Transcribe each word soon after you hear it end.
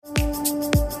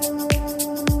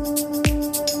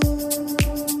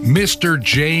Mr.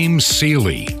 James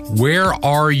Seeley. Where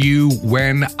are you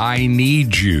when I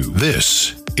need you?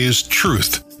 This is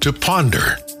Truth to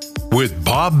Ponder with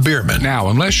Bob Bierman. Now,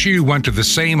 unless you went to the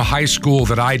same high school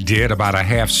that I did about a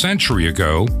half century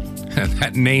ago,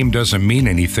 that name doesn't mean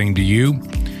anything to you,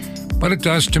 but it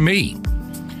does to me.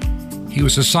 He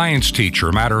was a science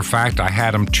teacher. Matter of fact, I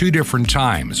had him 2 different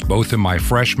times, both in my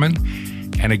freshman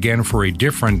and again for a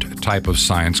different type of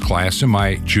science class in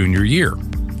my junior year.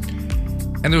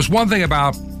 And there's one thing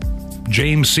about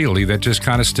James Seeley that just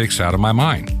kind of sticks out of my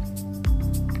mind.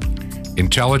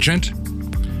 Intelligent,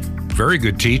 very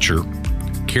good teacher,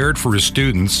 cared for his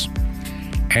students,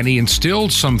 and he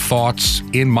instilled some thoughts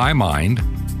in my mind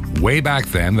way back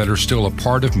then that are still a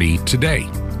part of me today.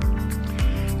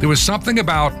 There was something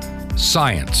about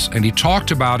science, and he talked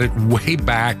about it way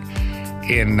back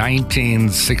in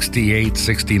 1968,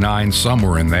 69,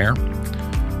 somewhere in there,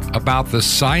 about the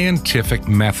scientific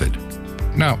method.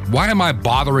 Now, why am I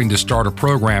bothering to start a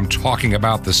program talking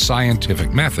about the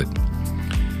scientific method?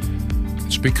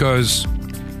 It's because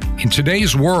in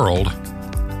today's world,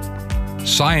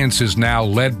 science is now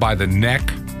led by the neck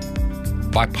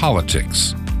by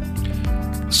politics.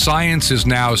 Science is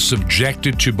now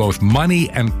subjected to both money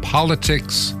and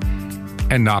politics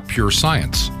and not pure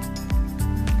science.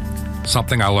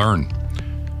 Something I learned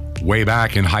way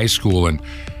back in high school and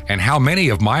how many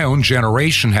of my own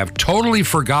generation have totally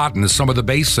forgotten some of the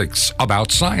basics about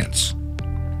science.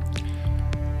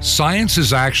 Science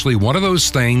is actually one of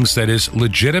those things that is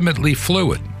legitimately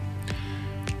fluid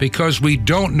because we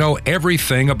don't know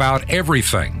everything about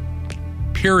everything,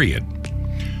 period.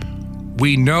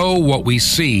 We know what we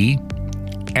see,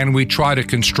 and we try to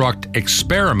construct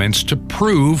experiments to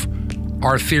prove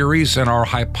our theories and our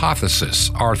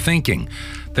hypothesis, our thinking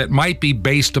that might be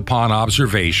based upon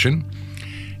observation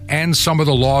and some of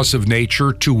the laws of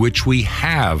nature to which we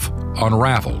have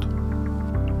unraveled.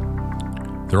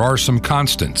 There are some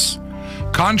constants.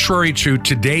 Contrary to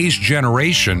today's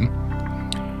generation,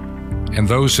 and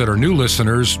those that are new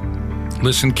listeners,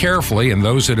 listen carefully, and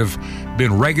those that have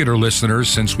been regular listeners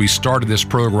since we started this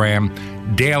program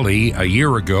daily a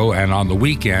year ago and on the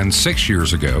weekend 6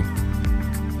 years ago,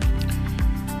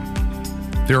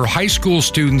 there are high school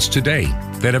students today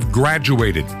that have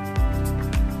graduated.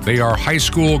 They are high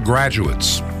school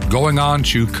graduates going on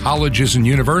to colleges and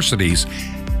universities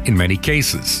in many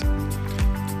cases.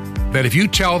 That if you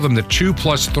tell them that 2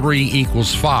 + 3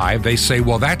 = 5, they say,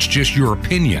 well, that's just your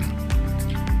opinion.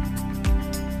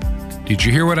 Did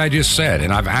you hear what I just said?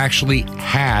 And I've actually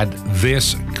had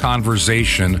this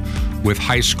conversation with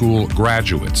high school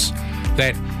graduates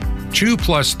that 2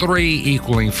 + 3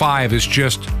 = 5 is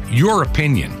just your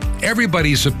opinion.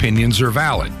 Everybody's opinions are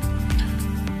valid.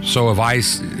 So if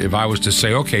I was to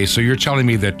say, okay, so you're telling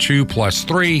me that 2 +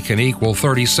 3 can equal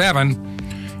 37,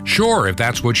 sure, if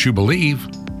that's what you believe.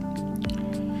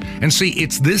 And see,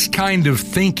 it's this kind of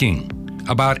thinking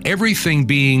about everything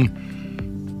being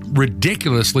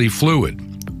ridiculously fluid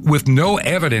with no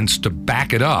evidence to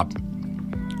back it up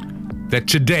that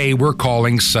today we're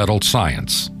calling settled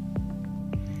science.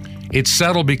 It's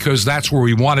settled because that's where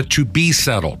we want it to be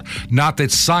settled, not that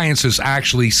science is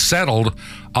actually settled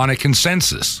on a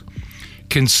consensus.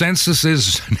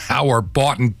 Consensuses now are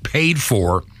bought and paid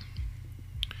for,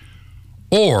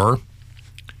 or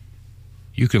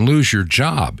you can lose your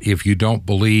job if you don't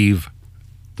believe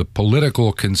the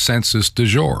political consensus du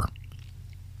jour.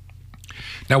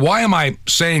 Now, why am I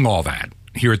saying all that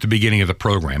here at the beginning of the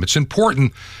program? It's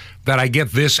important that I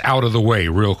get this out of the way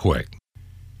real quick.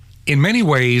 In many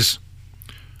ways,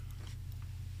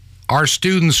 our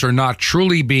students are not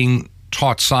truly being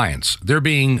taught science. They're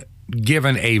being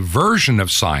given a version of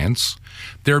science.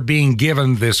 They're being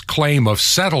given this claim of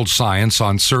settled science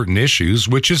on certain issues,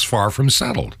 which is far from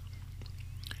settled.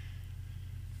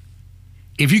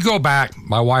 If you go back,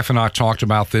 my wife and I talked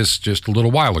about this just a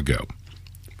little while ago,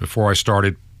 before I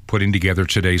started putting together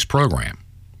today's program.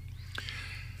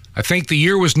 I think the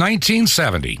year was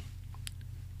 1970.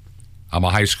 I'm a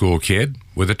high school kid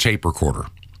with a tape recorder,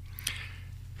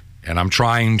 and I'm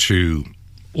trying to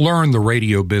learn the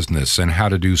radio business and how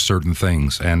to do certain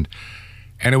things. And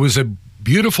it was a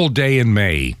beautiful day in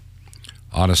May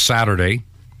on a Saturday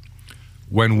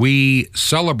when we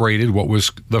celebrated what was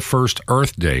the first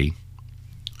Earth Day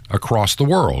across the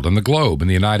world and the globe in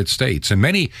the United States. And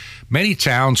many, many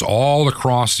towns all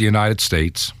across the United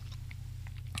States,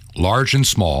 large and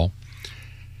small,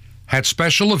 had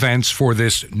special events for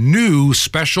this new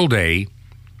special day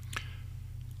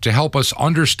to help us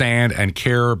understand and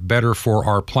care better for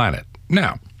our planet.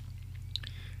 Now,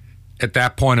 at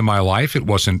that point in my life, it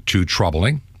wasn't too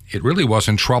troubling. It really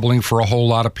wasn't troubling for a whole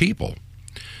lot of people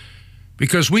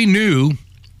because we knew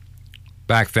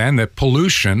back then that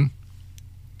pollution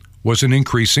was an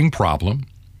increasing problem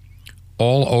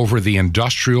all over the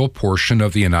industrial portion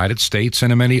of the United States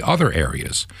and in many other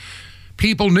areas.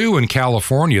 People knew in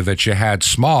California that you had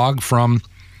smog from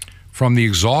the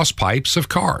exhaust pipes of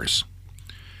cars.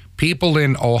 People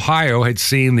in Ohio had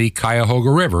seen the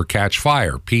Cuyahoga River catch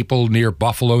fire. People near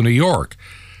Buffalo, New York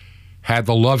had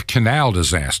the Love Canal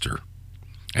disaster.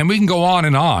 And we can go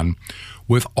on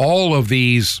with all of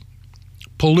these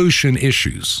pollution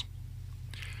issues.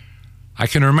 I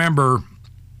can remember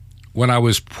when I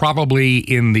was probably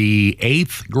in the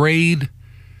 8th grade,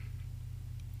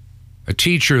 a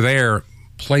teacher there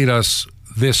played us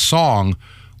this song,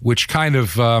 which kind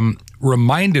of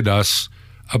reminded us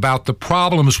about the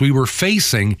problems we were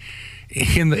facing.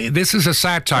 This is a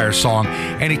satire song,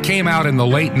 and it came out in the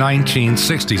late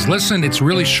 1960s. Listen, it's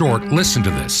really short. Listen to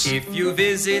this. If you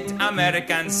visit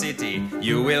American City,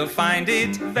 you will find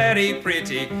it very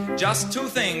pretty. Just two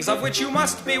things of which you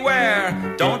must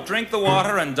beware. Don't drink the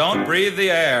water and don't breathe the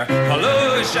air.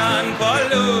 Pollution,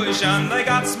 pollution, they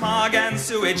got smog and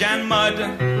sewage and mud.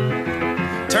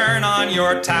 Turn on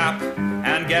your tap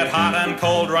and get hot and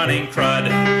cold running crud.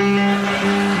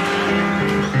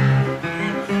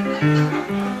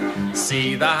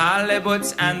 See the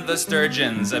halibuts and the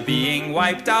sturgeons being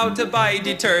wiped out by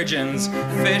detergents.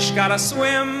 Fish gotta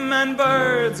swim and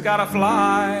birds gotta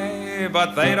fly,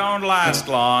 but they don't last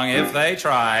long if they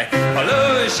try.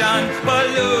 Pollution,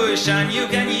 pollution, you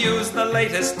can use the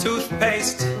latest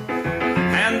toothpaste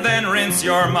and then rinse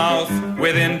your mouth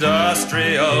with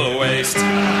industrial waste.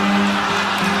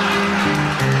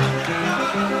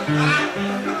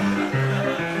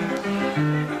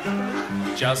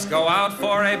 Just go out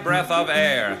for a breath of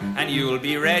air, and you'll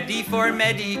be ready for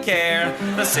Medicare.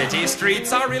 The city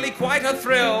streets are really quite a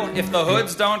thrill. If the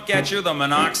hoods don't get you, the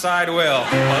monoxide will.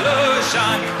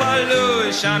 Pollution,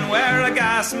 pollution, wear a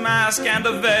gas mask and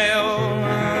a veil.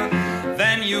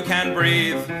 Then you can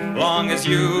breathe, long as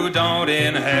you don't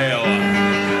inhale.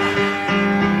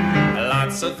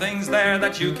 Lots of things there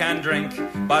that you can drink,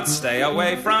 but stay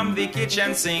away from the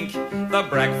kitchen sink. The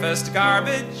breakfast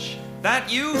garbage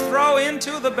that you throw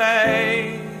into the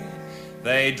bay,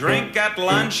 they drink at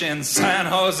lunch in San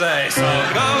Jose. So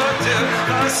go to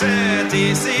the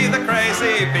city, see the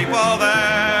crazy people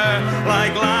there,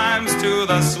 like lambs to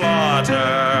the slaughter.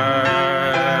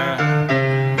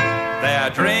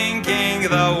 They're drinking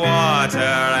the water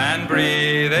and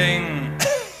breathing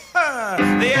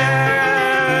the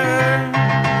air.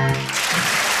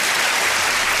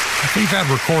 I think that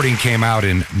recording came out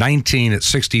in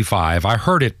 1965. I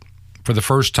heard it for the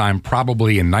first time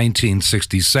probably in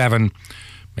 1967,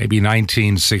 maybe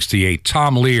 1968.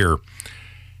 Tom Lear,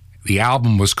 the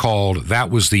album was called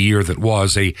That Was the Year That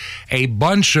Was, a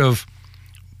bunch of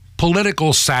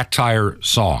political satire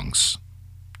songs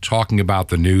talking about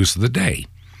the news of the day.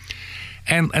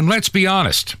 And let's be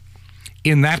honest,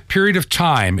 in that period of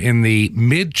time, in the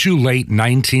mid to late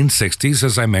 1960s,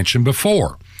 as I mentioned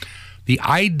before, the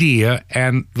idea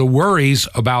and the worries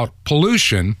about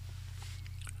pollution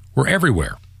were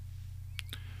everywhere.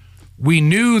 We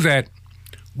knew that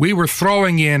we were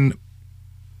throwing in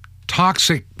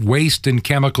toxic waste and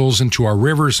chemicals into our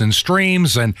rivers and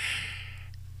streams, and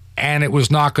it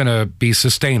was not going to be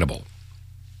sustainable.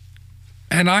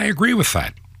 And I agree with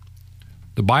that.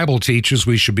 The Bible teaches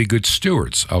we should be good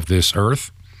stewards of this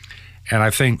earth, and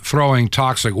I think throwing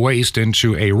toxic waste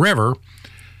into a river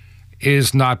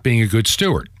is not being a good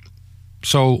steward.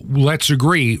 So let's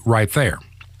agree right there.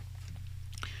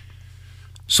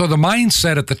 So the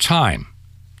mindset at the time,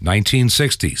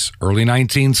 1960s, early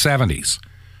 1970s,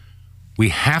 we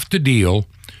have to deal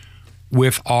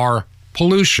with our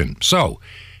pollution. So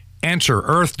enter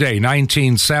Earth Day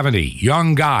 1970,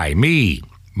 young guy, me,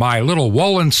 my little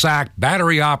Wollensack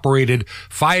battery-operated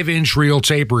 5-inch reel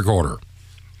tape recorder.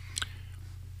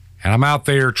 And I'm out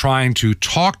there trying to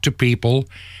talk to people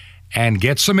and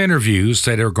get some interviews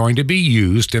that are going to be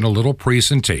used in a little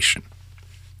presentation.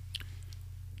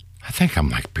 I think I'm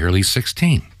like barely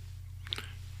 16.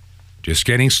 Just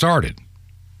getting started.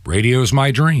 Radio's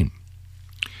my dream.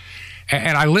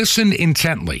 And I listened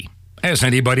intently, as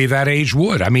anybody that age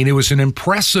would. I mean, it was an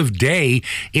impressive day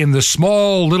in the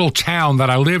small little town that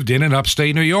I lived in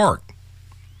upstate New York.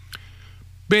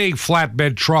 Big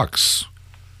flatbed trucks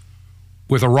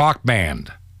with a rock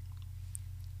band.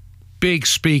 Big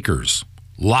speakers.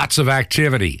 Lots of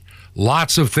activity.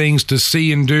 Lots of things to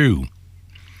see and do.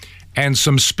 And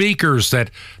some speakers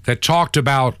that talked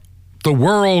about the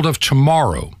world of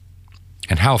tomorrow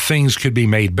and how things could be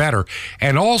made better,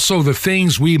 and also the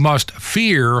things we must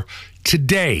fear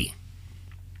today.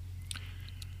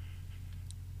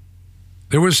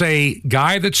 There was a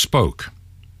guy that spoke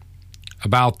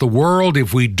about the world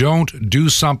if we don't do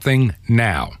something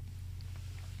now.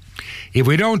 If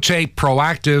we don't take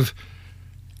proactive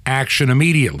action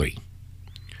immediately,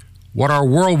 what our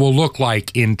world will look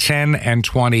like in 10 and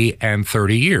 20 and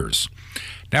 30 years.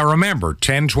 Now remember,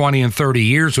 10, 20, and 30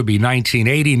 years would be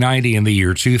 1980, 90, and the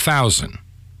year 2000.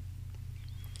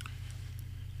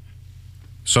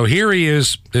 So here he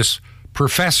is, this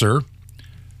professor,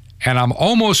 and I'm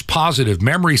almost positive,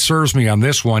 memory serves me on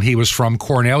this one, he was from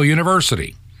Cornell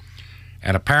University.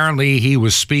 And apparently he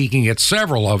was speaking at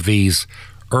several of these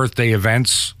Earth Day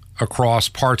events across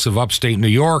parts of upstate New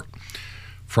York,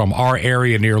 from our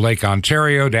area near Lake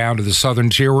Ontario down to the southern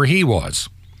tier where he was.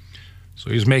 So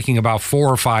he was making about 4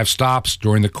 or 5 stops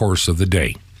during the course of the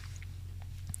day.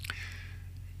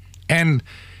 And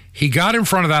he got in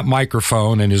front of that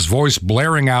microphone and his voice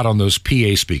blaring out on those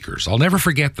PA speakers. I'll never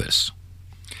forget this.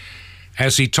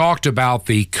 As he talked about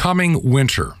the coming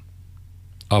winter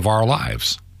of our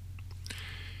lives.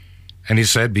 And he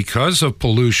said, because of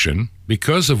pollution,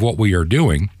 because of what we are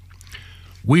doing,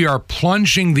 we are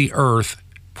plunging the earth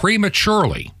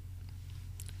prematurely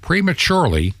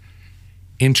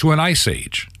into an ice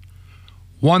age,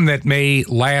 one that may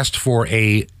last for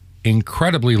an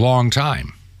incredibly long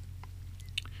time.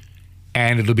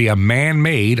 And it'll be a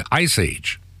man-made ice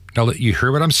age. Now, you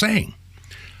hear what I'm saying?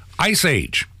 Ice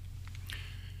age.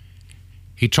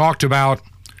 He talked about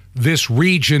this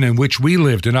region in which we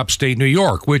lived in upstate New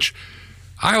York, which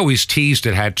I always teased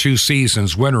it had 2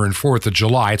 seasons, winter and 4th of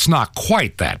July. It's not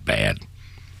quite that bad.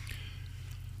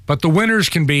 But the winters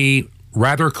can be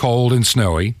rather cold and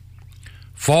snowy.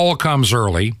 Fall comes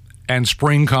early and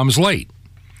spring comes late.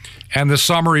 And the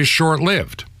summer is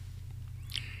short-lived.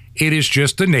 It is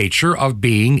just the nature of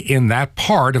being in that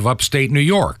part of upstate New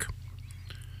York.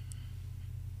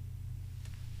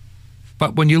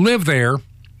 But when you live there,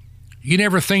 you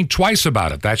never think twice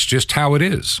about it. That's just how it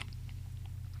is.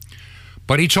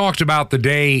 But he talked about the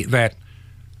day that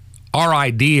our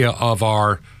idea of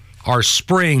our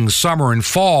spring, summer, and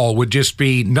fall would just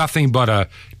be nothing but a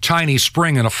tiny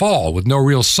spring and a fall with no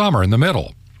real summer in the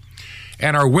middle.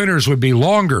 And our winters would be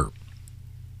longer,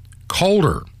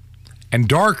 colder, and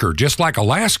darker, just like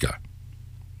Alaska,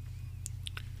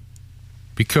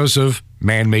 because of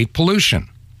man-made pollution.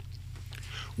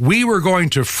 We were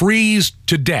going to freeze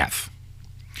to death.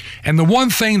 And the one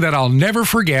thing that I'll never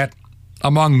forget,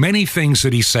 among many things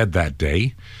that he said that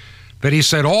day, that he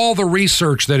said all the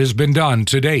research that has been done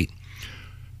to date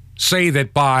say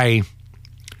that by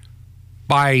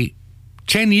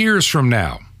 10 years from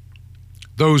now,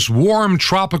 those warm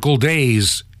tropical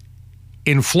days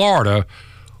in Florida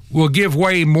will give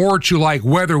way more to like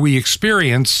weather we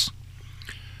experience,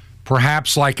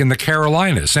 perhaps like in the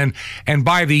Carolinas. And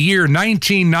by the year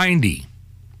 1990,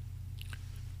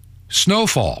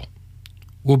 snowfall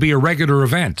will be a regular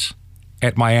event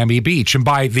at Miami Beach. And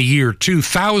by the year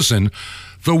 2000,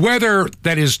 the weather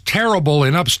that is terrible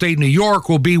in upstate New York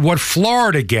will be what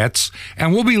Florida gets,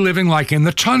 and we'll be living like in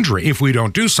the tundra if we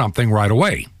don't do something right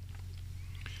away.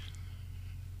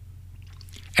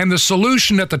 And the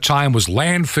solution at the time was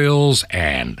landfills,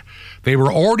 and they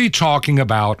were already talking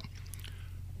about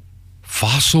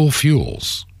fossil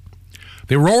fuels.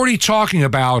 They were already talking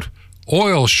about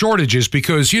oil shortages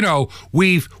because, you know,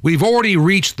 we've already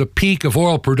reached the peak of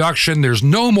oil production. There's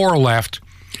no more left,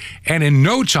 and in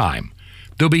no time,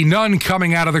 there'll be none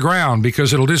coming out of the ground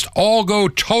because it'll just all go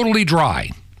totally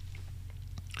dry.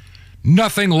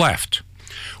 Nothing left.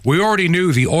 We already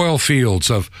knew the oil fields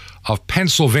of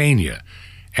Pennsylvania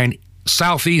and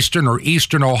southeastern or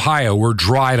eastern Ohio were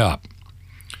dried up.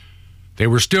 They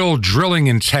were still drilling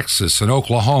in Texas and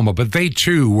Oklahoma, but they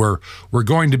too were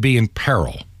going to be in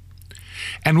peril.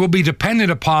 And will be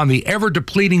dependent upon the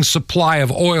ever-depleting supply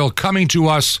of oil coming to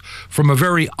us from a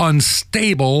very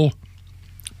unstable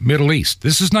Middle East.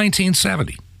 This is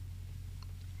 1970.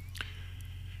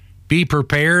 Be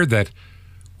prepared that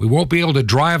we won't be able to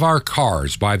drive our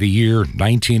cars by the year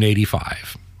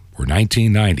 1985 or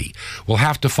 1990. We'll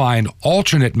have to find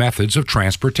alternate methods of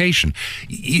transportation.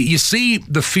 You see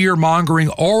the fear-mongering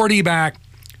already back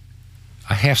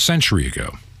a half century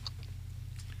ago.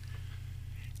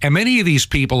 And many of these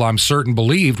people, I'm certain,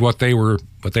 believed what they were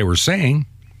saying,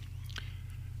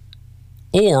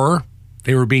 or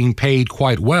they were being paid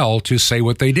quite well to say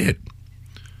what they did.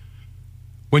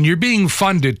 When you're being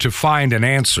funded to find an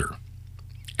answer,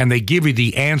 and they give you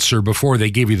the answer before they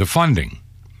give you the funding,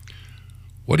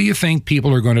 what do you think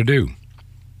people are going to do?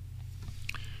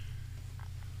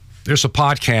 There's a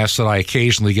podcast that I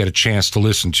occasionally get a chance to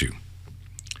listen to.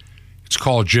 It's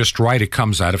called Just Right. It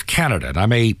comes out of Canada. And I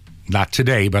may, not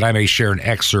today, but I may share an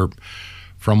excerpt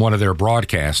from one of their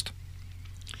broadcasts.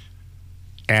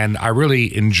 And I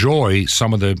really enjoy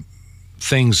some of the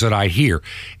things that I hear.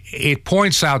 It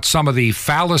points out some of the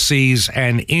fallacies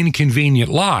and inconvenient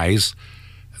lies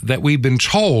that we've been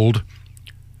told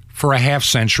for a half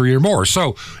century or more.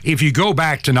 So if you go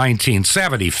back to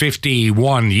 1970,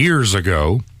 51 years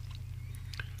ago,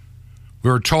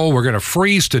 we were told we're going to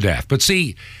freeze to death. But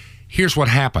see, here's what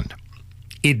happened.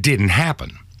 It didn't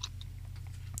happen.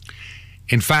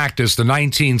 In fact, as the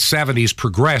 1970s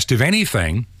progressed, if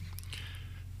anything,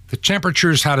 the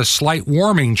temperatures had a slight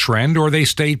warming trend, or they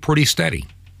stayed pretty steady.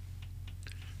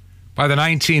 By the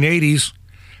 1980s,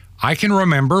 I can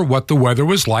remember what the weather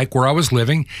was like where I was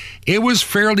living. It was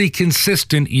fairly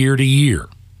consistent year to year.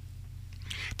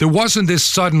 There wasn't this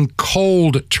sudden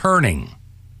cold turning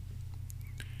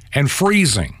and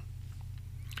freezing.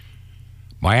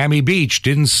 Miami Beach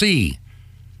didn't see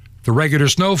the regular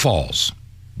snowfalls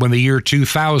when the year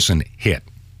 2000 hit.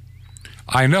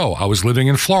 I know, I was living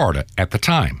in Florida at the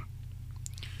time.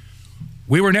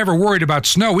 We were never worried about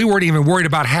snow. We weren't even worried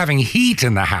about having heat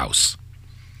in the house.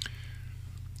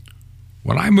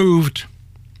 When I moved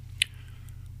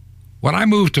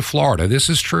to Florida, this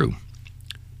is true.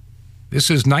 This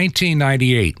is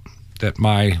 1998 that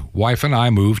my wife and I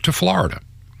moved to Florida.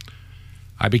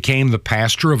 I became the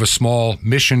pastor of a small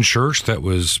mission church that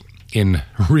was in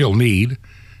real need,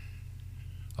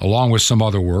 along with some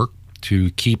other work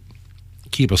to keep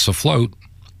us afloat.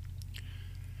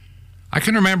 I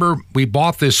can remember we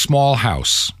bought this small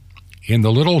house in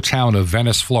the little town of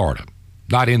Venice, Florida.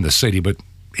 Not in the city, but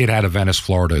it had a Venice,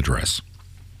 Florida address.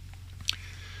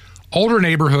 Older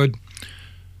neighborhood,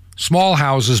 small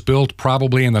houses built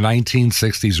probably in the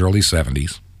 1960s, early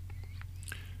 70s.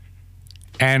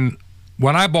 And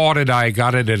when I bought it, I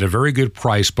got it at a very good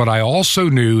price, but I also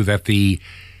knew that the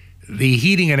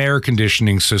heating and air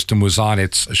conditioning system was on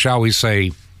its, shall we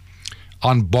say,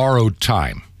 on borrowed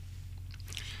time.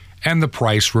 And the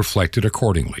price reflected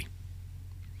accordingly.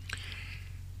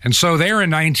 And so there in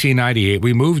 1998,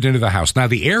 we moved into the house. Now,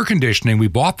 the air conditioning, we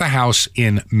bought the house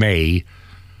in May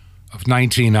of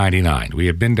 1999. We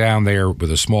had been down there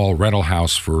with a small rental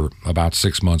house for about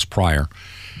 6 months prior.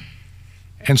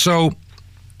 And so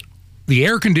the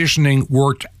air conditioning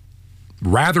worked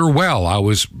rather well. I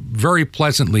was very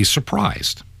pleasantly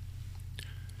surprised.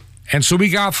 And so we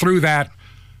got through that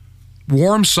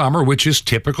warm summer, which is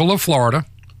typical of Florida.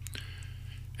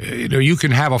 You know, you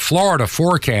can have a Florida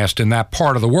forecast in that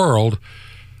part of the world.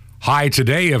 High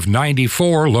today of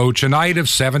 94, low tonight of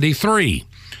 73.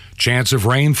 Chance of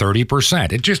rain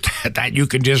 30%. It just that you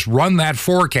can just run that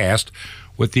forecast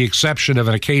with the exception of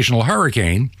an occasional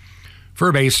hurricane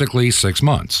for basically 6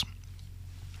 months.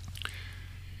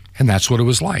 And that's what it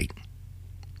was like.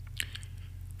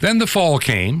 Then the fall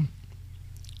came,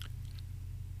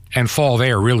 and fall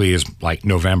there really is like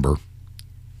November,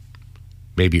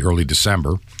 maybe early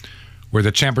December, where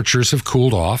the temperatures have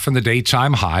cooled off and the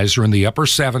daytime highs are in the upper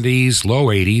 70s, low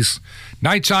 80s.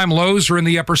 Nighttime lows are in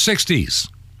the upper 60s.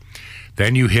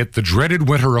 Then you hit the dreaded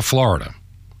winter of Florida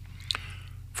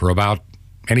for about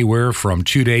anywhere from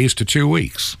 2 days to 2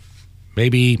 weeks,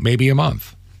 maybe a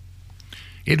month.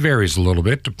 It varies a little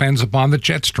bit, depends upon the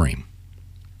jet stream.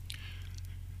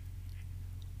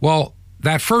 Well,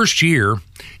 that first year,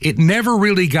 it never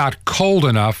really got cold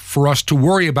enough for us to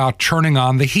worry about turning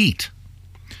on the heat.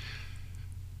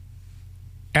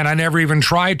 And I never even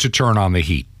tried to turn on the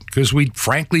heat because we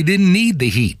frankly didn't need the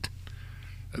heat.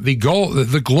 The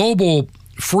global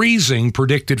freezing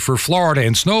predicted for Florida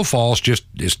and snowfalls just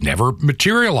never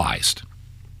materialized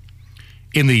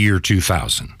in the year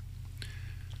 2000.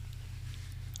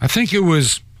 I think it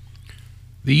was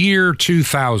the year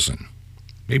 2000,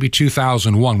 maybe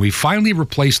 2001, we finally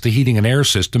replaced the heating and air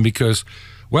system because,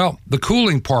 well, the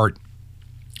cooling part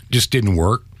just didn't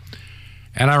work.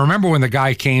 And I remember when the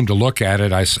guy came to look at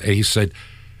it, he said,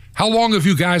 "How long have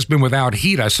you guys been without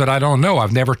heat?" I said, "I don't know.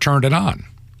 I've never turned it on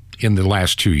in the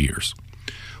last 2 years."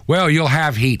 "Well, you'll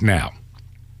have heat now."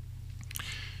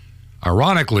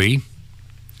 Ironically,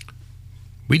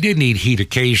 we did need heat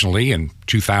occasionally in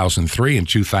 2003 and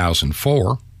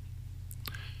 2004.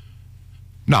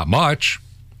 Not much.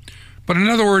 But in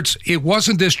other words, it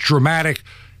wasn't this dramatic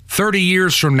 30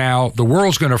 years from now, the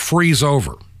world's going to freeze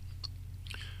over.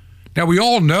 Now, we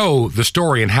all know the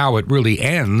story and how it really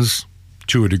ends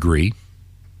to a degree.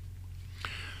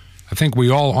 I think we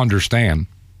all understand.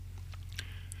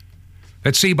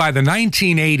 Let's see, by the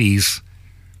 1980s,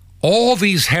 all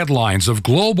these headlines of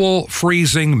global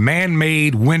freezing,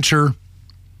 man-made winter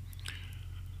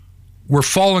were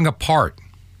falling apart.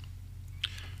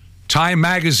 Time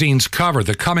magazine's cover,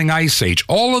 the coming ice age,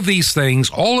 all of these things,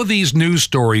 all of these news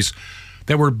stories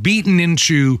that were beaten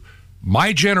into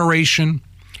my generation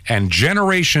and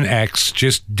Generation X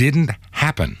just didn't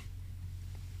happen.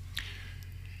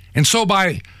 And so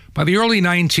by the early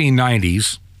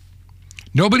 1990s,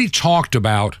 nobody talked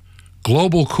about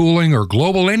global cooling or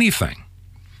global anything.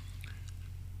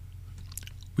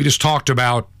 We just talked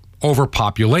about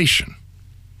overpopulation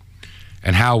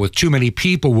and how with too many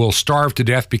people we'll starve to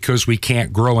death because we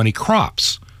can't grow any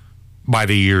crops by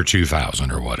the year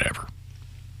 2000 or whatever.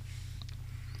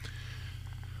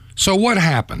 So what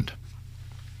happened?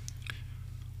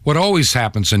 What always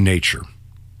happens in nature?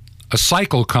 A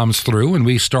cycle comes through and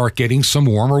we start getting some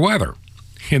warmer weather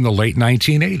in the late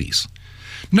 1980s.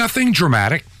 Nothing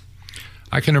dramatic.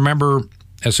 I can remember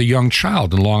as a young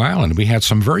child in Long Island, we had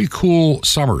some very cool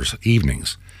summers,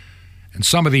 evenings. And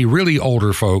some of the really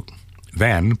older folk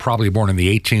then, probably born in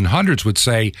the 1800s, would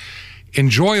say,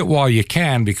 enjoy it while you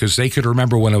can, because they could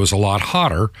remember when it was a lot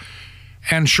hotter.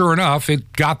 And sure enough,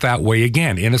 it got that way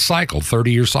again in a cycle,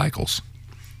 30-year cycles.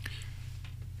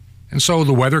 And so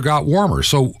the weather got warmer.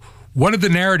 So what did the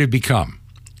narrative become?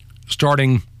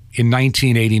 Starting in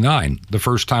 1989, the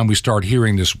first time we start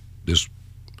hearing this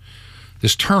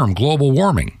term, global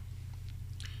warming.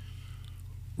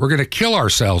 We're going to kill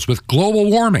ourselves with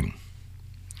global warming.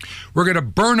 We're going to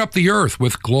burn up the earth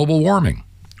with global warming.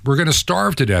 We're going to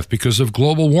starve to death because of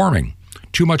global warming.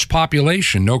 Too much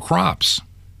population, no crops.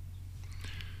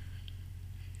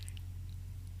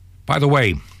 By the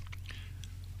way,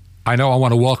 I know I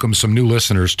want to welcome some new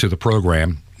listeners to the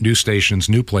program, new stations,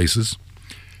 new places.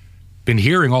 Been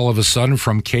hearing all of a sudden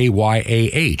from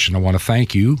KYAH, and I want to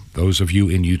thank you, those of you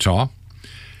in Utah.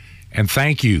 And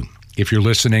thank you if you're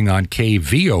listening on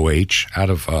KVOH out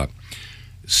of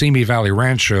Simi Valley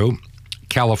Rancho,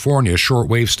 California,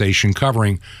 shortwave station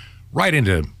covering right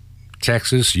into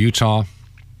Texas, Utah,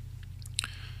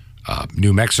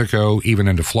 New Mexico, even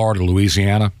into Florida,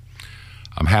 Louisiana.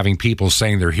 I'm having people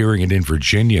saying they're hearing it in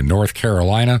Virginia, North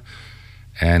Carolina,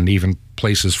 and even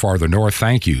places farther north.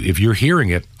 Thank you. If you're hearing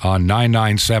it on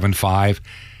 9975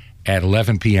 at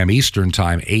 11 p.m. Eastern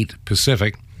Time, 8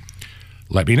 Pacific,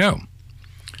 let me know.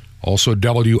 Also,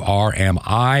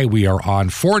 WRMI, we are on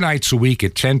 4 nights a week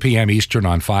at 10 p.m. Eastern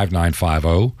on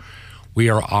 5950. We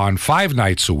are on 5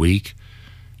 nights a week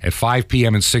at 5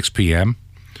 p.m. and 6 p.m.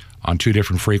 on 2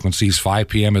 different frequencies. 5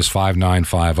 p.m. is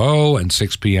 5950 and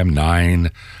 6 p.m.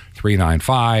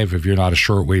 9395. If you're not a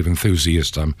shortwave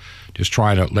enthusiast, I'm just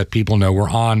trying to let people know we're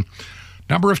on a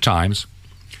number of times.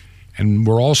 And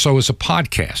we're also as a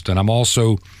podcast. And I'm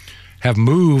also have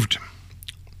moved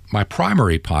my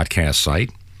primary podcast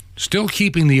site, still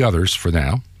keeping the others for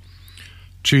now,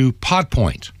 to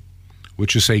Podpoint,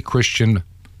 which is a Christian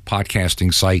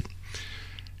podcasting site.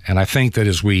 And I think that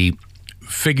as we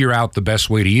figure out the best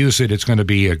way to use it, it's going to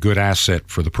be a good asset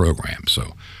for the program.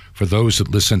 So for those that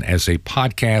listen as a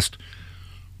podcast,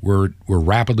 we're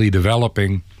rapidly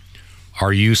developing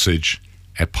our usage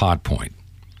at Podpoint.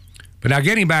 But now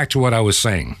getting back to what I was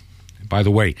saying, by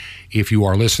the way, if you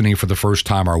are listening for the first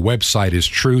time, our website is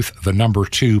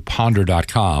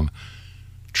truth2ponder.com,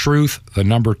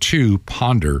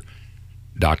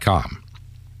 truth2ponder.com.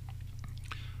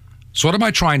 So what am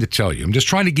I trying to tell you? I'm just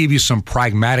trying to give you some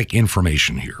pragmatic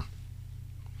information here.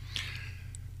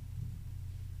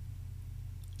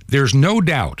 There's no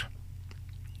doubt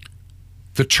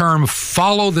the term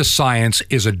follow the science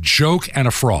is a joke and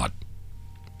a fraud.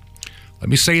 Let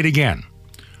me say it again.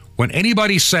 When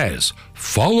anybody says,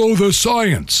 follow the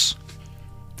science,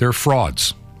 they're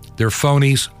frauds, they're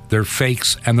phonies, they're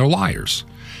fakes, and they're liars.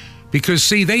 Because,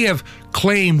 see, they have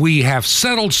claimed we have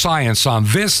settled science on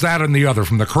this, that, and the other,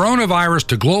 from the coronavirus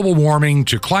to global warming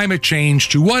to climate change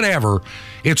to whatever.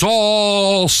 It's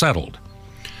all settled.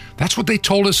 That's what they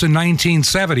told us in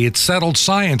 1970. It's settled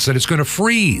science that it's going to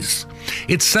freeze.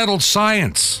 It's settled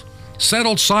science.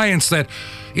 Settled science that,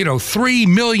 3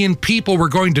 million people were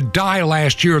going to die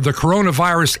last year of the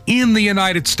coronavirus in the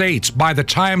United States by the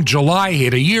time July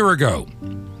hit a year ago.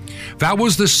 That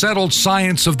was the settled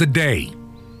science of the day.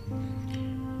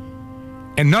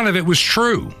 And none of it was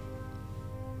true.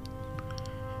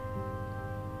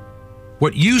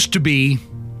 What used to be,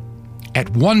 at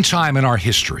one time in our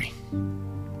history,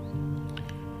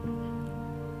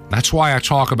 that's why I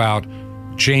talk about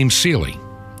James Seeley,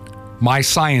 my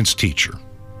science teacher.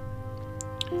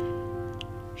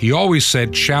 He always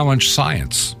said, challenge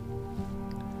science,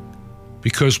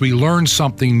 because we learn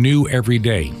something new every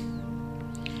day.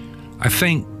 I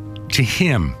think to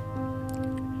him,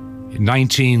 in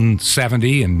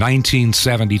 1970 and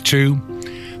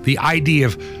 1972, the idea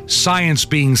of science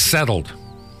being settled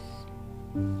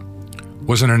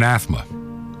was an anathema.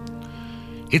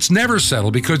 It's never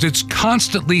settled because it's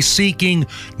constantly seeking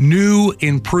new,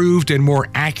 improved, and more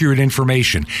accurate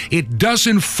information. It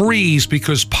doesn't freeze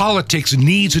because politics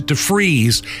needs it to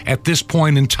freeze at this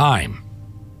point in time.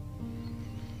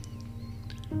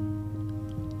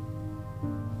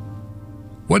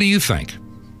 What do you think?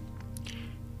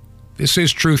 This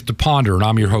is Truth to Ponder, and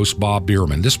I'm your host, Bob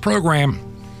Bierman. This program,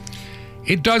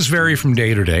 it does vary from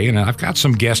day to day, and I've got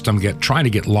some guests I'm trying to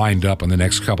get lined up in the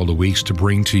next couple of weeks to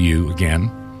bring to you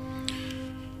again.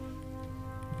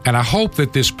 And I hope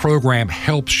that this program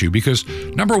helps you because,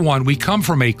 number one, we come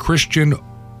from a Christian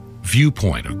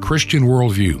viewpoint, a Christian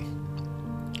worldview.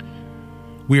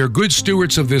 We are good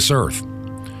stewards of this earth.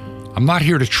 I'm not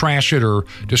here to trash it or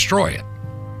destroy it.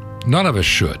 None of us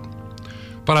should.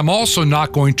 But I'm also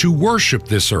not going to worship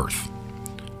this earth.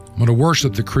 I'm going to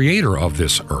worship the creator of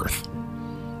this earth.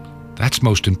 That's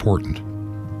most important.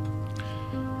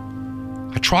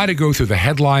 I try to go through the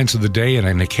headlines of the day and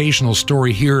an occasional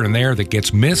story here and there that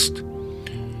gets missed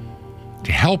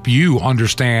to help you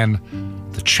understand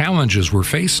the challenges we're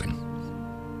facing.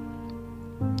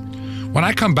 When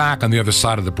I come back on the other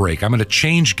side of the break, I'm going to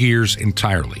change gears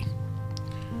entirely.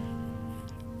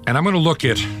 And I'm going to look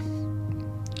at,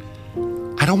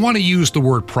 I don't want to use the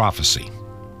word prophecy.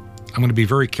 I'm going to be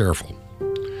very careful.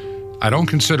 I don't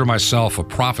consider myself a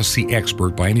prophecy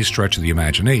expert by any stretch of the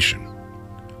imagination.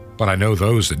 But I know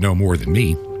those that know more than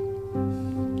me.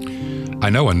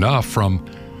 I know enough from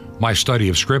my study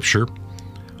of Scripture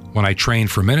when I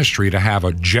trained for ministry to have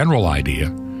a general idea,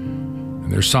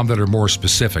 and there's some that are more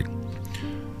specific.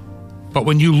 But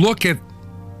when you look at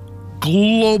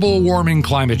global warming,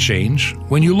 climate change,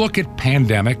 when you look at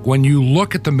pandemic, when you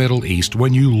look at the Middle East,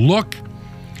 when you look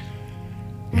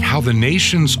at how the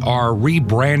nations are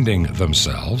rebranding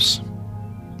themselves,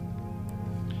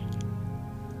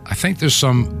 I think there's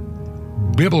some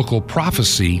biblical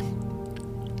prophecy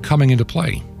coming into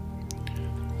play.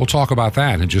 We'll talk about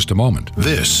that in just a moment.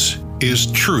 This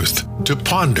is Truth to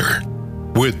Ponder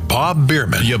with Bob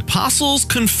Bierman. The Apostles'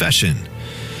 Confession.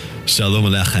 Shalom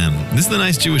Aleichem. This is the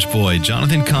nice Jewish boy,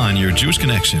 Jonathan Kahn, your Jewish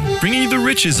connection, bringing you the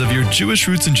riches of your Jewish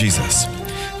roots in Jesus.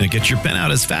 Now get your pen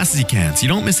out as fast as you can so you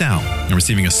don't miss out on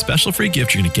receiving a special free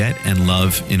gift you're going to get and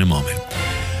love in a moment.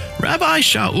 Rabbi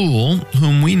Shaul,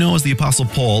 whom we know as the Apostle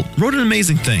Paul, wrote an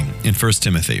amazing thing in 1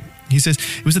 Timothy. He says,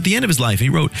 it was at the end of his life, he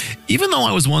wrote, "Even though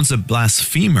I was once a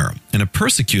blasphemer and a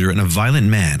persecutor and a violent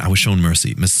man, I was shown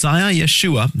mercy. Messiah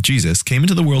Yeshua, Jesus, came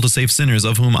into the world to save sinners,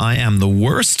 of whom I am the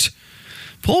worst."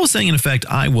 Paul was saying, in effect,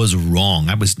 I was wrong.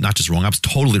 I was not just wrong, I was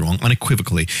totally wrong,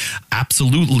 unequivocally,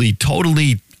 absolutely,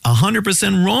 totally,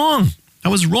 100% wrong. I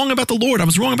was wrong about the Lord. I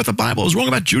was wrong about the Bible. I was wrong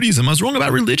about Judaism. I was wrong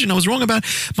about religion. I was wrong about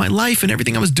my life and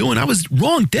everything I was doing. I was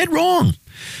wrong, dead wrong.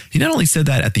 He not only said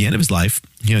that at the end of his life,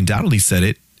 he undoubtedly said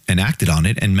it and acted on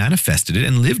it and manifested it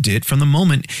and lived it from the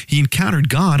moment he encountered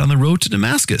God on the road to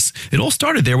Damascus. It all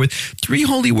started there with 3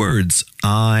 holy words: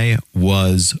 I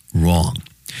was wrong.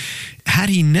 Had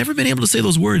he never been able to say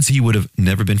those words, he would have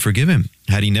never been forgiven.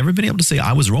 Had he never been able to say,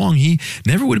 I was wrong, he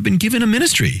never would have been given a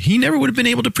ministry. He never would have been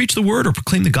able to preach the word or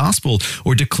proclaim the gospel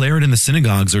or declare it in the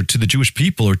synagogues or to the Jewish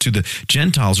people or to the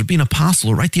Gentiles or be an apostle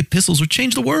or write the epistles or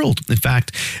change the world. In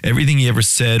fact, everything he ever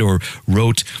said or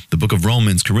wrote, the book of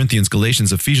Romans, Corinthians,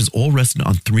 Galatians, Ephesians, all rested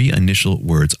on 3 initial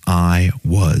words: I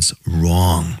was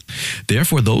wrong.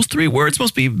 Therefore, those 3 words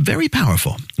must be very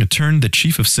powerful. It turned the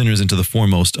chief of sinners into the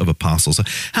foremost of apostles.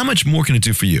 How much more can it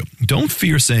do for you? Don't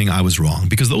fear saying I was wrong,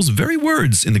 because those very words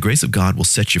in the grace of God will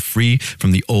set you free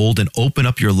from the old and open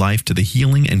up your life to the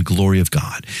healing and glory of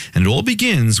God. And it all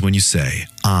begins when you say,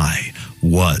 I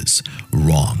was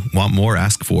wrong. Want more?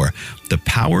 Ask for the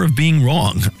power of being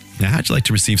wrong. Now, how'd you like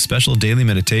to receive special daily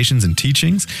meditations and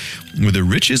teachings with the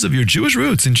riches of your Jewish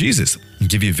roots in Jesus and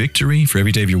give you victory for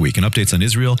every day of your week and updates on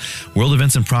Israel, world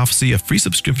events and prophecy, a free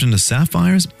subscription to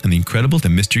Sapphires, and the incredible The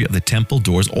Mystery of the Temple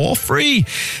Doors, all free.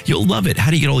 You'll love it. How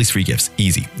do you get all these free gifts?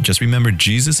 Easy. Just remember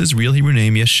Jesus' real Hebrew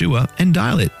name, Yeshua, and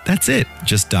dial it. That's it.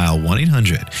 Just dial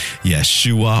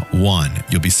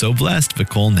 1-800-YESHUA-1. You'll be so blessed, but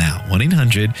call now.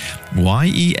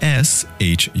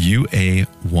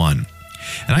 1-800-YESHUA-1.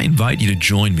 And I invite you to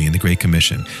join me in the Great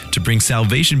Commission to bring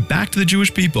salvation back to the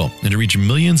Jewish people and to reach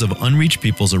millions of unreached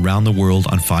peoples around the world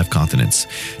on 5 continents.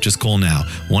 Just call now,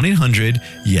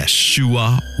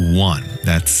 1-800-YESHUA-1.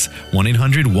 That's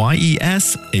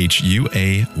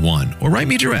 1-800-YESHUA-1. Or write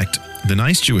me direct, The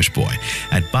Nice Jewish Boy,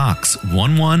 at Box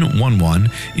 1111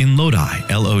 in Lodi,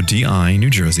 Lodi, New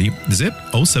Jersey, zip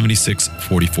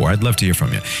 07644. I'd love to hear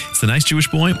from you. It's The Nice Jewish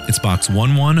Boy. It's Box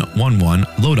 1111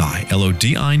 Lodi,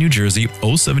 Lodi, New Jersey,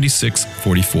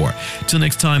 07644. Till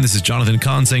next time, this is Jonathan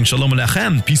Kahn saying Shalom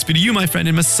Aleichem. Peace be to you, my friend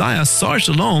in Messiah, Sar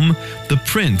Shalom, the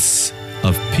Prince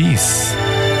of Peace.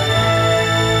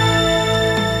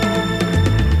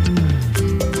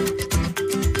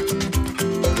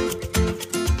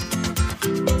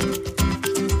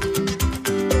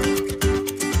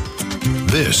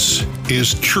 This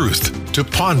is Truth to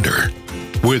Ponder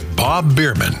with Bob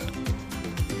Bierman.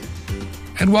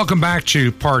 And welcome back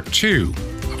to part 2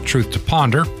 of Truth to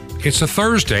Ponder. It's a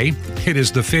Thursday. It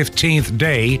is the 15th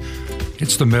day.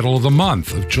 It's the middle of the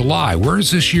month of July. Where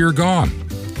has this year gone?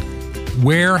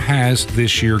 Where has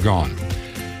this year gone?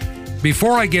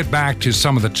 Before I get back to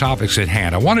some of the topics at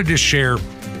hand, I wanted to share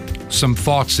some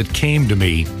thoughts that came to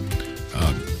me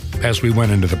as we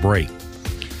went into the break.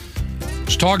 I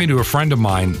was talking to a friend of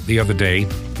mine the other day,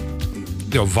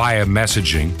 via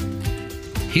messaging.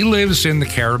 He lives in the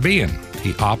Caribbean.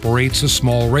 He operates a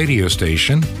small radio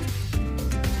station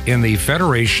in the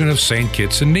Federation of St.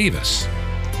 Kitts and Nevis.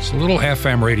 It's a little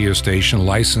FM radio station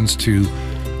licensed to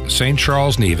St.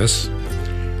 Charles Nevis,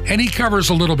 and he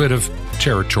covers a little bit of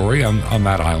territory on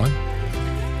that island.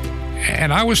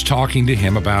 And I was talking to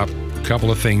him about a couple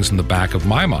of things in the back of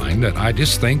my mind that I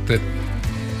just think that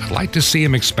I'd like to see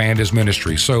him expand his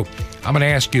ministry. So I'm going to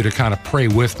ask you to kind of pray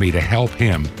with me to help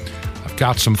him. I've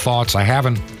got some thoughts. I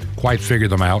haven't quite figured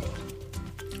them out.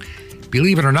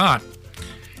 Believe it or not,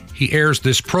 he airs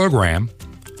this program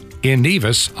in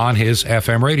Nevis on his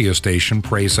FM radio station,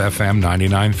 Praise FM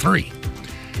 99.3.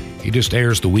 He just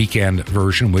airs the weekend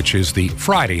version, which is the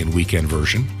Friday and weekend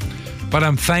version. But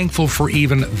I'm thankful for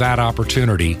even that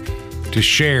opportunity to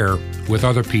share with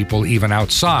other people, even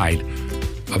outside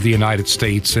of the United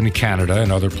States and Canada and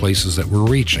other places that we're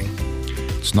reaching.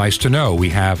 It's nice to know we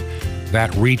have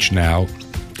that reach now,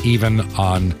 even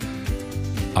on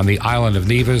the island of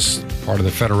Nevis, part of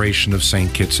the Federation of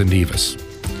St. Kitts and Nevis.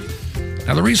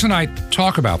 Now, the reason I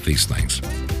talk about these things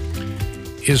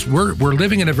is we're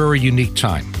living in a very unique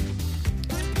time.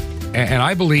 And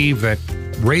I believe that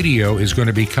radio is going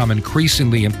to become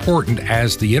increasingly important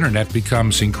as the internet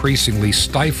becomes increasingly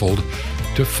stifled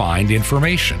to find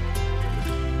information.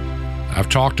 I've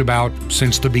talked about,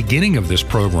 since the beginning of this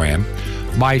program,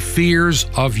 my fears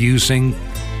of using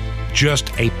just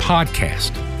a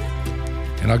podcast.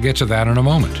 And I'll get to that in a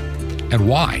moment, and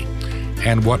why,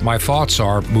 and what my thoughts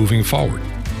are moving forward.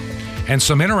 And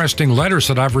some interesting letters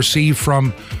that I've received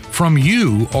from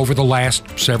you over the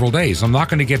last several days. I'm not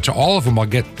going to get to all of them. I'll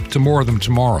get to more of them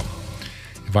tomorrow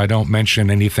if I don't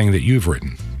mention anything that you've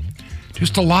written.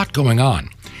 Just a lot going on.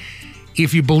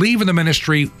 If you believe in the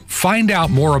ministry, find out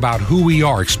more about who we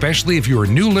are, especially if you're a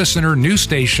new listener, new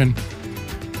station.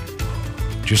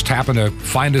 Just happen to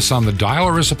find us on the dial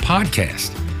or as a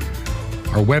podcast.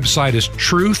 Our website is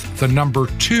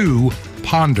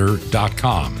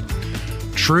truth2ponder.com.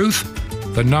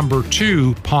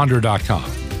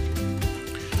 Truth2ponder.com.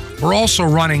 We're also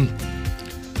running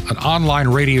an online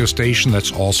radio station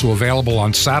that's also available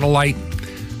on satellite.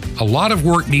 A lot of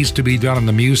work needs to be done on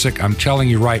the music, I'm telling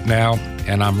you right now,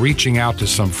 and I'm reaching out to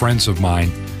some friends of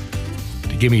mine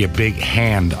to give me a big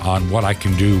hand on what I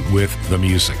can do with the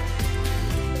music.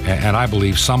 And I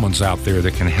believe someone's out there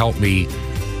that can help me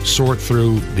sort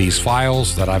through these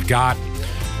files that I've got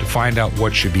to find out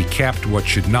what should be kept, what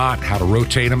should not, how to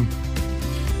rotate them.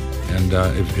 And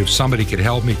if somebody could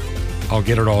help me, I'll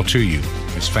get it all to you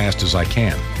as fast as I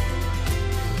can.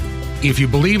 If you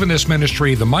believe in this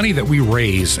ministry, the money that we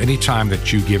raise anytime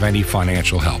that you give any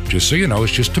financial help, just so you know, is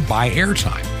just to buy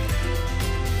airtime.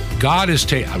 God is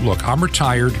look, I'm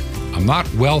retired. I'm not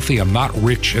wealthy. I'm not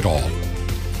rich at all.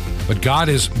 But God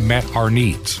has met our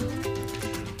needs.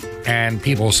 And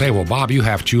people say, well, Bob, you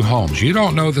have 2 homes. You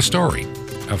don't know the story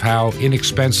of how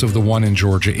inexpensive the one in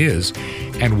Georgia is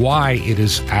and why it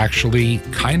is actually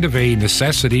kind of a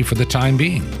necessity for the time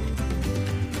being,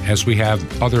 as we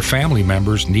have other family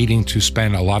members needing to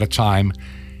spend a lot of time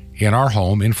in our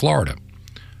home in Florida.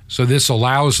 So this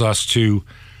allows us to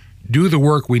do the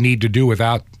work we need to do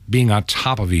without being on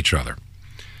top of each other.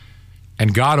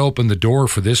 And God opened the door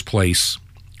for this place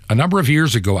a number of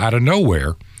years ago out of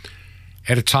nowhere,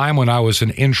 at a time when I was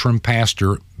an interim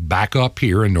pastor back up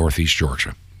here in Northeast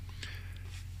Georgia.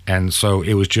 And so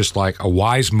it was just like a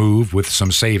wise move with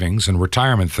some savings and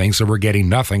retirement things that were getting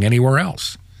nothing anywhere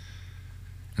else.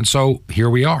 And so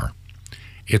here we are.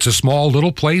 It's a small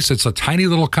little place. It's a tiny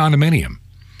little condominium.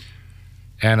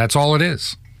 And that's all it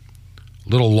is.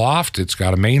 little loft. It's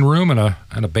got a main room and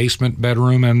a basement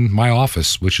bedroom and my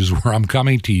office, which is where I'm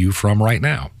coming to you from right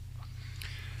now.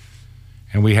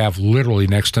 And we have literally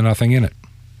next to nothing in it.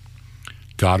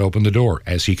 God opened the door,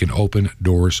 as he can open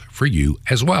doors for you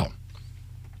as well.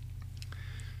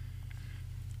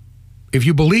 If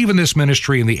you believe in this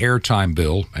ministry and the airtime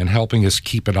bill and helping us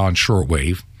keep it on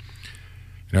shortwave,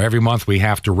 every month we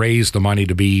have to raise the money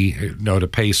to to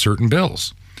pay certain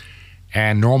bills.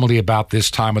 And normally about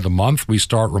this time of the month, we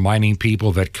start reminding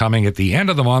people that coming at the end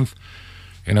of the month,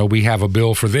 we have a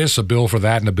bill for this, a bill for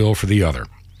that, and a bill for the other.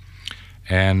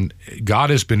 And God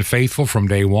has been faithful from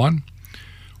day one.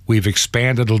 We've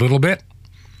expanded a little bit.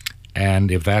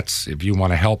 And if you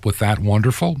want to help with that,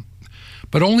 wonderful.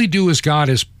 But only do as God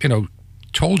has,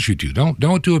 told you to.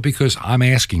 Don't do it because I'm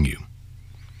asking you.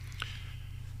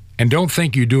 And don't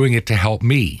think you're doing it to help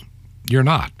me. You're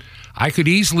not. I could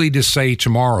easily just say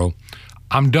tomorrow,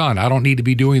 I'm done. I don't need to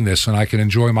be doing this and I can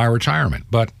enjoy my retirement.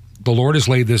 But the Lord has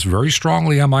laid this very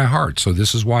strongly on my heart, so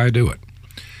this is why I do it.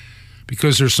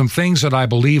 Because there's some things that I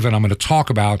believe in I'm going to talk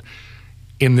about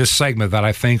in this segment that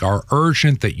I think are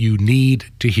urgent that you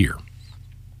need to hear.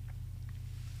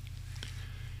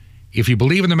 If you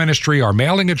believe in the ministry, our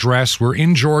mailing address, we're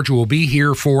in Georgia, we'll be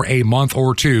here for a month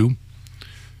or two,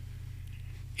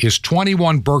 is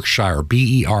 21 Berkshire,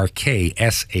 Berkshire,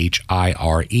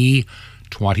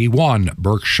 21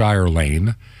 Berkshire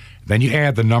Lane. Then you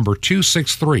add the number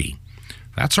 263.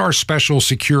 That's our special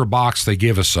secure box they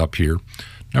give us up here.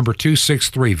 Number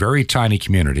 263, very tiny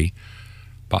community.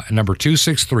 Number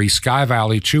 263, Sky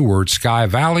Valley, 2 words, Sky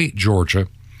Valley, Georgia,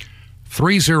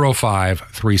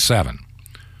 30537.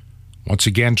 Once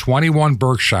again, 21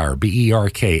 Berkshire, Berkshire,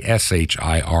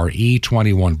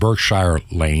 21 Berkshire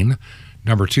Lane,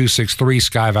 number 263,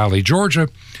 Sky Valley, Georgia,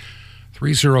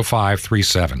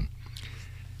 30537.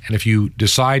 And if you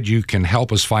decide you can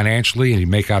help us financially and you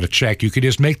make out a check, you could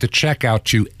just make the check out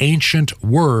to Ancient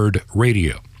Word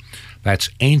Radio. That's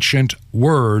Ancient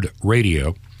Word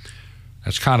Radio.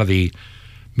 That's kind of the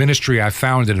ministry I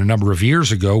founded a number of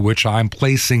years ago, which I'm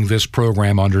placing this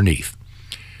program underneath.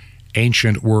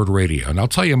 Ancient Word Radio. And I'll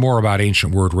tell you more about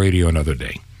Ancient Word Radio another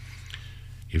day.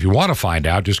 If you want to find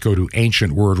out, just go to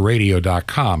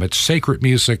ancientwordradio.com. It's sacred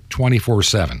music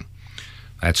 24/7.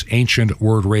 That's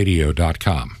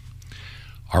ancientwordradio.com.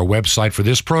 Our website for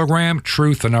this program,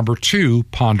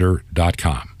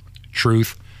 truth2ponder.com.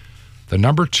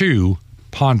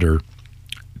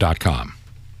 Truth2ponder.com.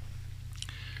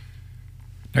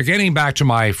 Now, getting back to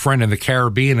my friend in the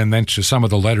Caribbean and then to some of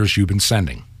the letters you've been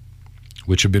sending,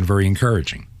 which have been very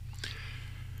encouraging.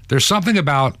 There's something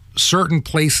about certain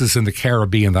places in the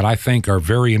Caribbean that I think are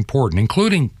very important,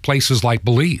 including places like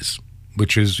Belize,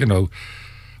 which is,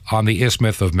 on the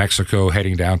Isthmus of Mexico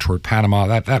heading down toward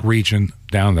Panama, that region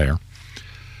down there.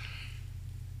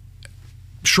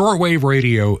 Shortwave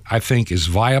radio, I think, is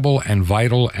viable and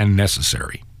vital and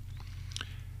necessary.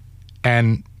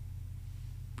 And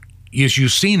as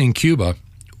you've seen in Cuba,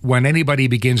 when anybody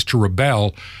begins to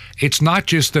rebel, it's not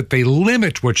just that they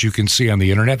limit what you can see on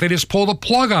the internet, they just pull the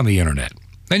plug on the internet.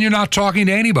 Then you're not talking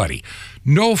to anybody.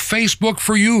 No Facebook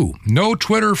for you, no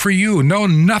Twitter for you, no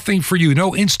nothing for you,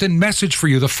 no instant message for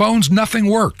you. The phones, nothing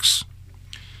works.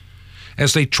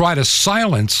 As they try to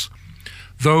silence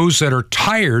those that are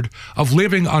tired of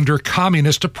living under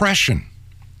communist oppression.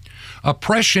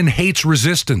 Oppression hates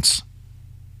resistance.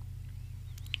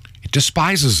 It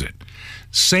despises it.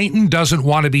 Satan doesn't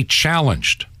want to be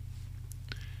challenged.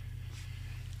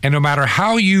 And no matter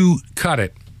how you cut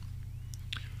it,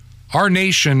 our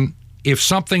nation, if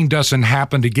something doesn't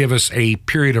happen to give us a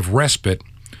period of respite,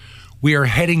 we are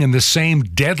heading in the same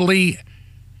deadly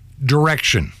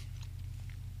direction.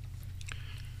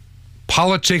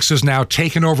 Politics has now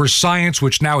taken over science,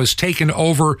 which now has taken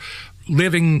over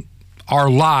living our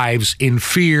lives in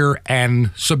fear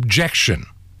and subjection.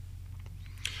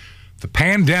 The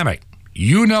pandemic,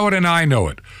 you know it and I know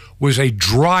it, was a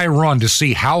dry run to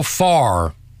see how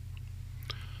far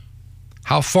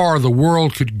the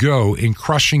world could go in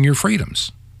crushing your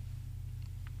freedoms.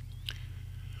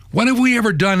 When have we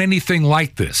ever done anything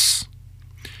like this?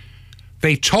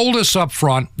 They told us up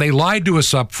front, they lied to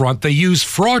us up front, they used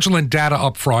fraudulent data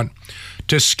up front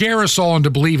to scare us all into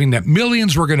believing that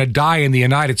millions were going to die in the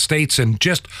United States in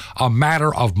just a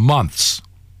matter of months.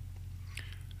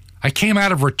 I came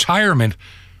out of retirement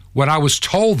when I was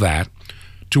told that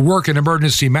to work in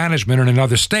emergency management in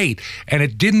another state, and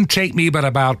it didn't take me but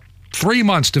about 3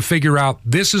 months to figure out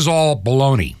this is all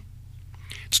baloney.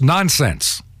 It's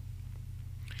nonsense.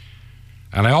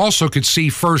 And I also could see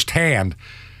firsthand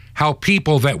how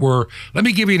people that were, let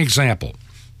me give you an example.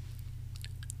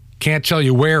 Can't tell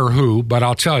you where or who, but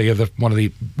I'll tell you one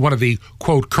of the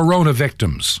quote corona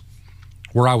victims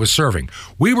where I was serving.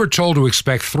 We were told to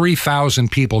expect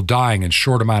 3,000 people dying in a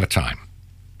short amount of time.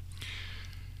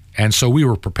 And so we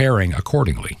were preparing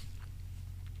accordingly.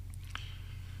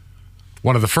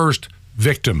 One of the first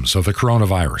victims of the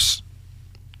coronavirus.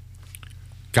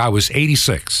 Guy was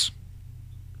 86.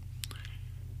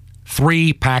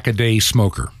 3-pack-a-day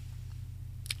smoker.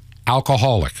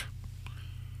 Alcoholic.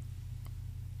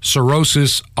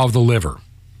 Cirrhosis of the liver.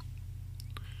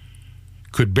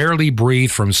 Could barely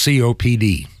breathe from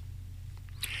COPD.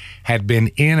 Had been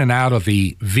in and out of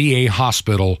the VA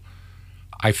hospital,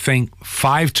 I think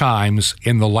 5 times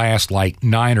in the last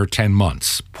 9 or 10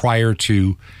 months prior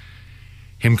to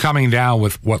him coming down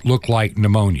with what looked like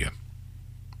pneumonia.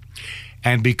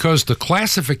 And because the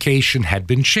classification had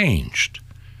been changed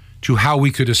to how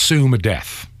we could assume a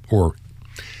death, or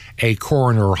a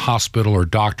coroner or hospital or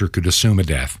doctor could assume a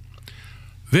death,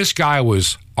 this guy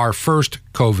was our first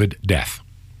COVID death.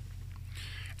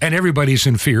 And everybody's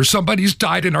in fear. Somebody's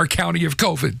died in our county of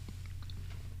COVID.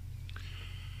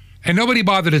 And nobody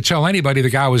bothered to tell anybody the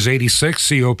guy was 86,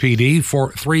 COPD,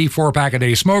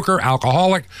 4-pack-a-day smoker,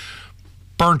 alcoholic,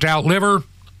 burnt out liver,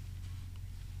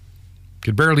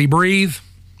 could barely breathe,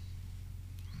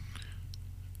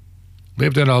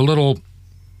 lived in a little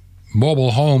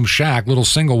mobile home shack, little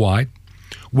single wide,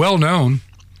 well known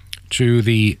to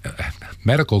the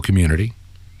medical community.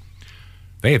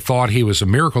 They had thought he was a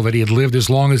miracle that he had lived as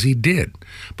long as he did,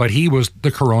 but he was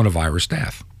the coronavirus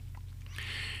death.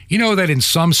 You know that in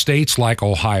some states like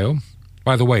Ohio,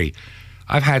 by the way,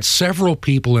 I've had several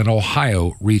people in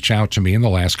Ohio reach out to me in the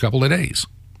last couple of days.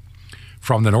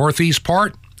 From the northeast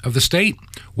part of the state,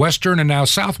 western and now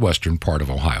southwestern part of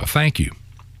Ohio. Thank you.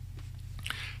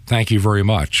 Thank you very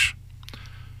much.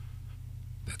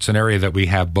 It's an area that we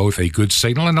have both a good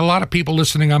signal and a lot of people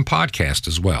listening on podcast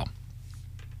as well.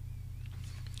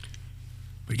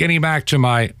 But getting back to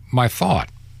my thought,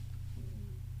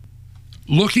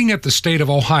 looking at the state of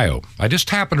Ohio, I just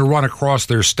happened to run across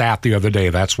their stat the other day.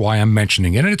 That's why I'm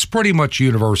mentioning it, and it's pretty much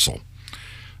universal,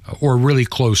 or really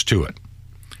close to it.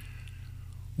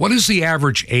 What is the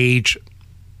average age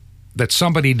that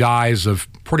somebody dies of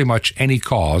pretty much any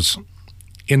cause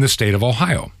in the state of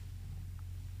Ohio?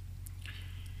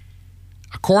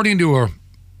 According to a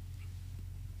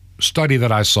study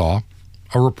that I saw,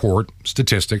 a report,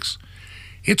 statistics,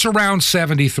 it's around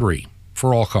 73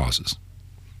 for all causes.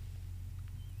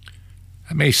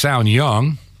 That may sound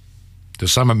young. To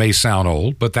some it may sound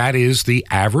old, but that is the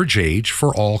average age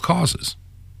for all causes.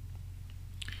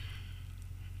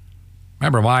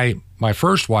 Remember, my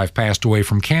first wife passed away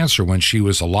from cancer when she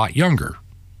was a lot younger.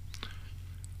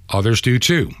 Others do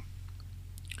too.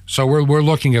 So we're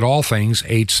looking at all things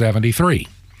age 73.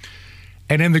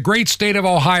 And in the great state of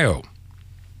Ohio,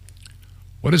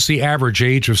 what is the average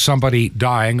age of somebody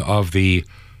dying of the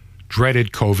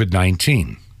dreaded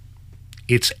COVID-19?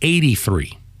 It's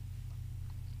 83.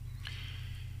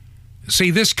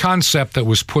 See, this concept that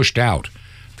was pushed out,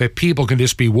 that people can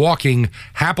just be walking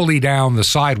happily down the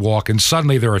sidewalk and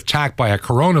suddenly they're attacked by a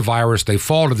coronavirus, they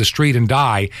fall to the street and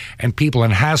die, and people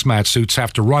in hazmat suits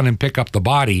have to run and pick up the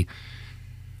body,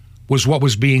 was what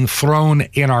was being thrown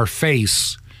in our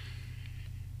face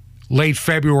late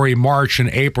February, March, and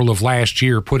April of last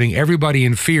year, putting everybody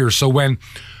in fear. So and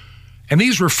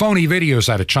these were phony videos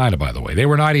out of China, by the way. They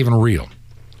were not even real.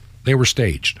 They were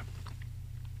staged.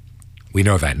 We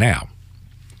know that now.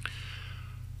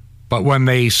 But when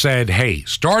they said, hey,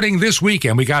 starting this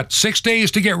weekend, we got 6 days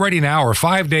to get ready now, or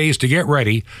 5 days to get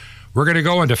ready. We're going to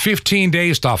go into 15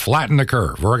 days to flatten the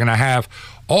curve. We're going to have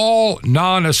all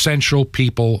non-essential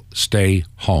people stay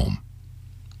home.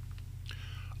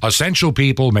 Essential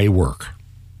people may work.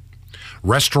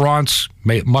 Restaurants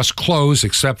must close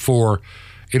except for,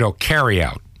 carry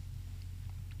out.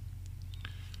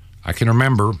 I can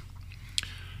remember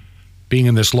being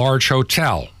in this large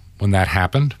hotel when that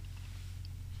happened,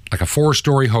 like a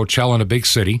 4-story hotel in a big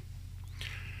city.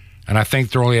 And I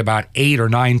think there were only about 8 or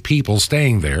 9 people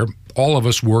staying there, all of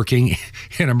us working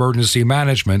in emergency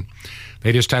management.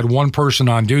 They just had one person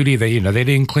on duty. They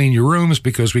didn't clean your rooms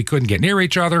because we couldn't get near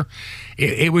each other.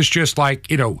 It was just like,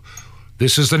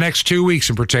 this is the next 2 weeks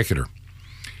in particular.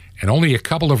 And only a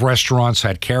couple of restaurants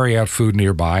had carry-out food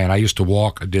nearby, and I used to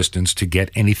walk a distance to get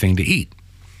anything to eat.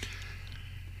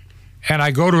 And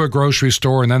I go to a grocery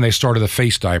store, and then they started the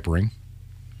face diapering.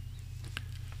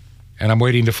 And I'm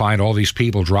waiting to find all these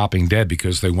people dropping dead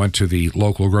because they went to the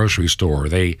local grocery store, or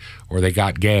they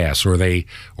got gas, or they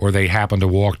happened to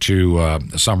walk to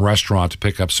some restaurant to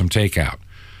pick up some takeout.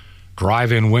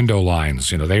 Drive-in window lines,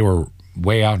 they were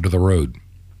way out into the road.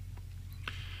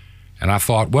 And I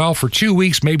thought, well, for 2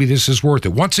 weeks, maybe this is worth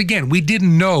it. Once again, we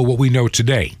didn't know what we know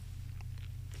today.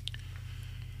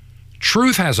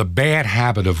 Truth has a bad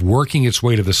habit of working its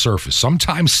way to the surface,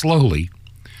 sometimes slowly,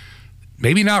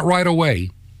 maybe not right away,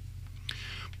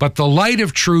 but the light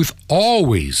of truth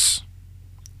always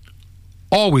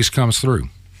comes through.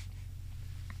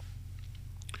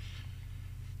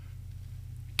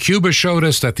 Cuba showed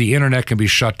us that the internet can be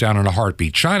shut down in a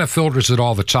heartbeat. China filters it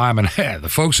all the time, and the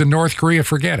folks in North Korea,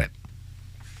 forget it.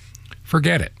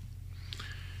 Forget it.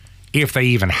 If they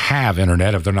even have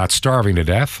internet, if they're not starving to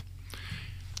death,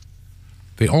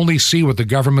 they only see what the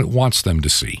government wants them to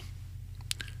see.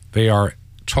 They are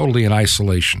totally in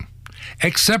isolation,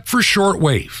 except for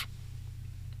shortwave.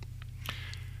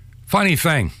 Funny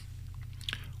thing,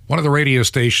 one of the radio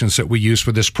stations that we use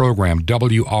for this program,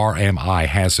 WRMI,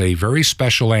 has a very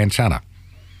special antenna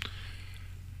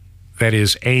that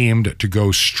is aimed to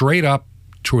go straight up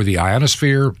toward the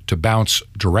ionosphere to bounce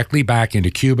directly back into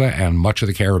Cuba and much of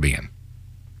the Caribbean.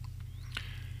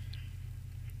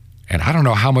 And I don't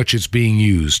know how much it's being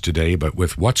used today, but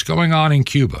with what's going on in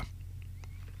Cuba,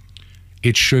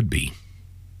 it should be.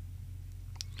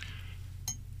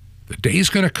 The day's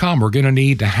going to come, we're going to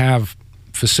need to have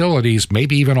facilities,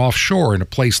 maybe even offshore in a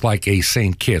place like a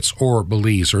St. Kitts or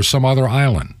Belize or some other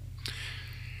island.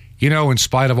 You know, in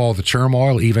spite of all the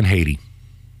turmoil, even Haiti.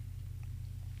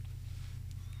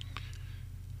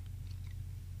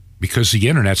 Because the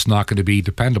internet's not going to be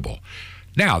dependable.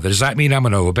 Now, does that mean I'm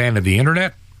going to abandon the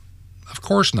internet? Of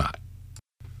course not.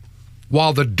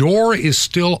 While the door is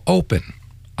still open,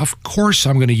 of course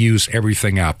I'm going to use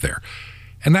everything out there.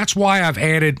 And that's why I've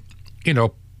added,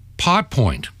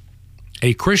 Podpoint,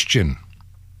 a Christian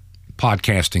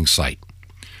podcasting site.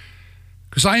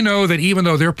 Because I know that even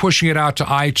though they're pushing it out to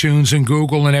iTunes and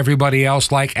Google and everybody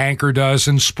else like Anchor does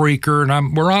and Spreaker,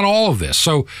 and we're on all of this.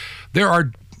 So there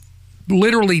are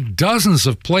literally dozens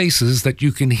of places that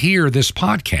you can hear this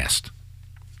podcast.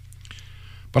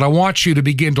 But I want you to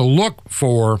begin to look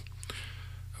for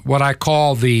what I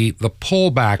call the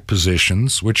pullback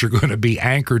positions, which are going to be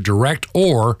Anchor Direct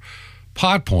or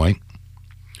Podpoint,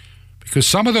 because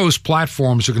some of those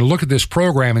platforms are going to look at this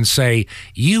program and say,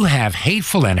 you have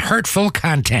hateful and hurtful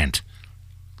content.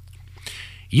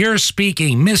 You're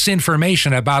speaking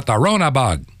misinformation about the Rona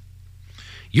bug.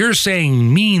 You're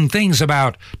saying mean things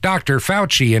about Dr.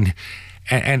 Fauci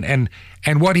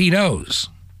and what he knows.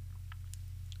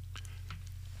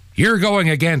 You're going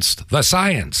against the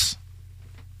science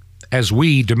as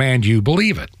we demand you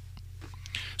believe it.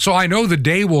 So I know the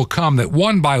day will come that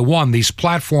one by one these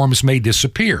platforms may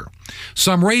disappear.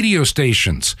 Some radio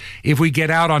stations, if we get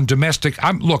out on domestic,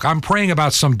 I'm praying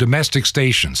about some domestic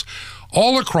stations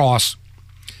all across.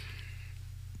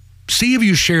 See if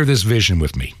you share this vision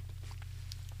with me.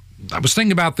 I was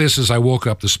thinking about this as I woke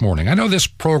up this morning. I know this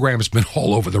program has been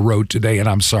all over the road today, and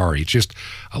I'm sorry. It's just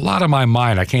a lot of my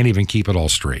mind. I can't even keep it all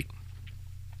straight.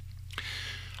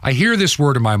 I hear this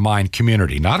word in my mind,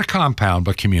 community, not a compound,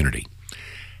 but community.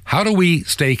 How do we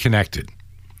stay connected?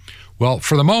 Well,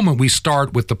 for the moment, we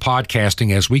start with the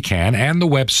podcasting as we can and the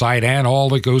website and all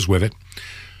that goes with it.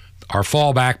 Our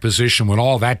fallback position when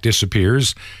all that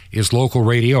disappears is local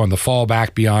radio, and the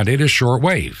fallback beyond it is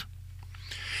shortwave.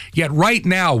 Yet right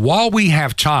now, while we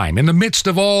have time, in the midst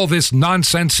of all this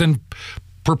nonsense and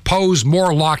propose more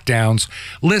lockdowns,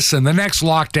 listen, the next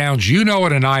lockdowns, you know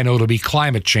it and I know, it'll be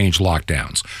climate change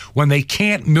lockdowns. When they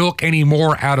can't milk any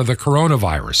more out of the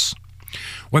coronavirus.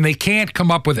 When they can't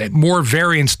come up with more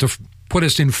variants to put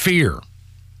us in fear.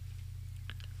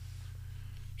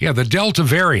 Yeah, the Delta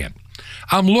variant.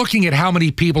 I'm looking at how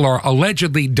many people are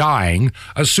allegedly dying,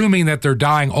 assuming that they're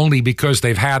dying only because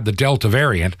they've had the Delta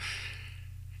variant.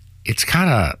 It's kind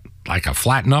of like a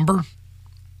flat number.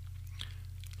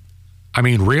 I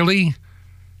mean, really?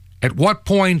 At what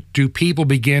point do people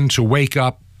begin to wake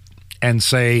up and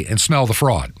say and smell the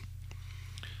fraud?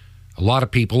 A lot of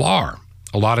people are.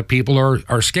 A lot of people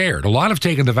are scared. A lot have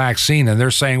taken the vaccine and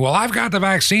they're saying, well, I've got the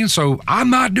vaccine, so I'm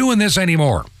not doing this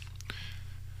anymore.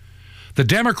 The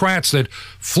Democrats that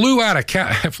flew out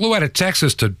of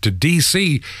Texas to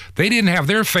D.C., they didn't have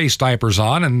their face diapers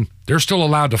on and they're still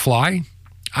allowed to fly.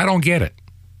 I don't get it.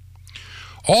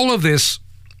 All of this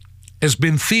has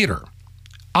been theater,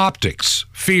 optics,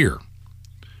 fear.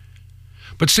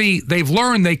 But see, they've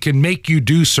learned they can make you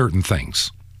do certain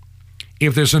things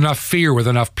if there's enough fear with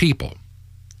enough people.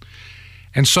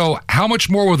 And so how much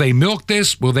more will they milk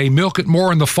this? Will they milk it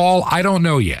more in the fall? I don't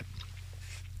know yet.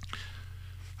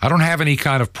 I don't have any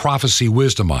kind of prophecy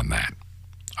wisdom on that.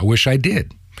 I wish I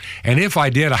did. And if I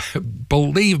did,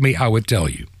 believe me, I would tell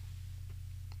you.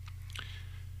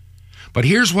 But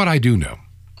here's what I do know.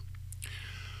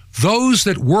 Those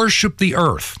that worship the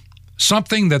earth,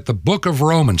 something that the book of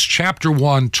Romans, chapter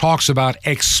 1, talks about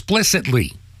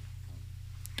explicitly.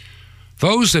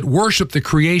 Those that worship the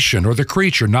creation or the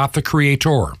creature, not the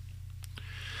creator.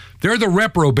 They're the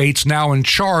reprobates now in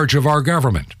charge of our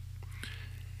government.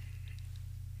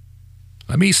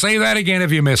 Let me say that again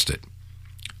if you missed it.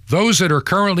 Those that are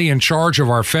currently in charge of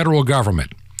our federal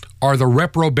government are the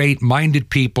reprobate-minded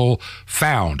people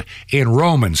found in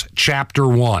Romans chapter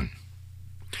 1.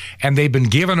 And they've been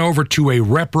given over to a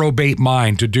reprobate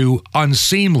mind to do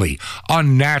unseemly,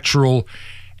 unnatural,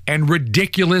 and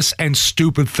ridiculous and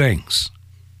stupid things.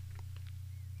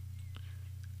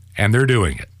 And they're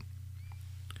doing it.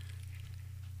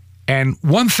 And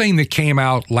one thing that came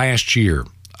out last year,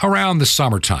 around the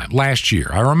summertime, last year,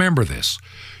 I remember this.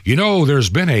 You know, there's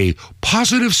been a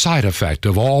positive side effect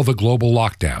of all the global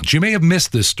lockdowns. You may have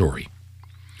missed this story.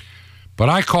 But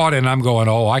I caught it and I'm going,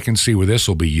 I can see where this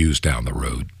will be used down the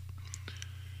road.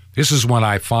 This is when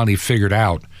I finally figured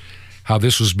out how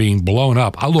this was being blown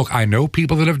up. Look, I know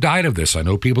people that have died of this. I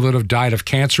know people that have died of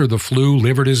cancer, the flu,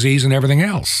 liver disease, and everything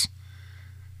else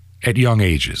at young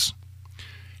ages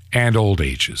and old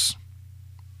ages.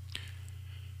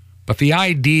 But the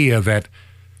idea that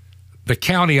the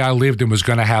county I lived in was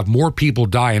going to have more people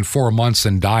die in 4 months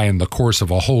than die in the course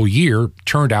of a whole year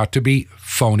turned out to be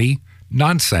phony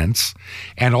nonsense,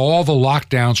 and all the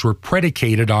lockdowns were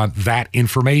predicated on that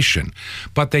information.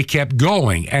 But they kept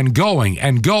going and going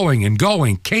and going and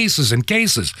going, cases and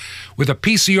cases. With a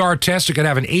PCR test, it could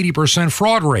have an 80%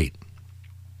 fraud rate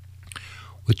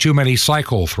with too many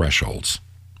cycle thresholds.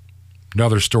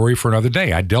 Another story for another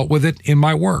day. I dealt with it in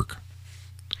my work.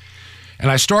 And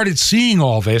I started seeing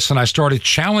all this, and I started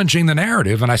challenging the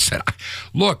narrative, and I said,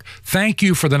 look, thank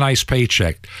you for the nice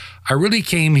paycheck. I really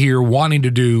came here wanting to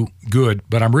do good,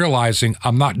 but I'm realizing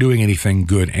I'm not doing anything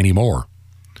good anymore.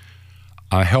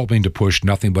 I'm helping to push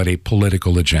nothing but a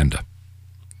political agenda.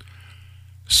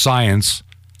 Science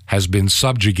has been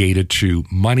subjugated to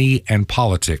money and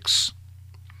politics,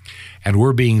 and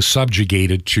we're being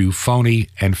subjugated to phony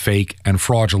and fake and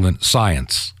fraudulent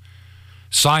science.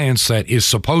 Science that is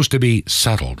supposed to be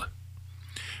settled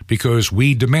because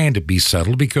we demand it be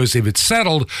settled, because if it's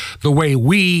settled the way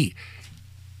we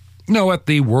know at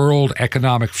the World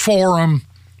Economic Forum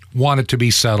want it to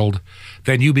be settled,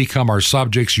 then you become our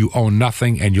subjects, you own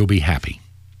nothing, and you'll be happy.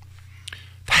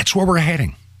 That's where we're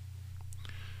heading.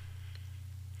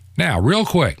 Now, real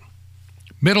quick,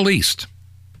 Middle East.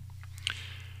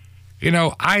 You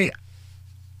know, I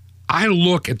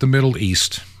look at the Middle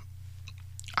East.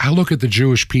 I look at the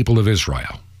Jewish people of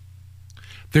Israel.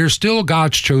 They're still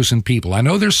God's chosen people. I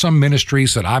know there's some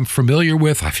ministries that I'm familiar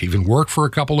with. I've even worked for a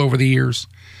couple over the years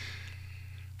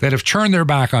that have turned their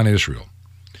back on Israel.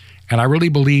 And I really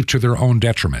believe to their own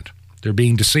detriment. They're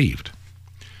being deceived.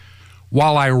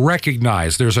 While I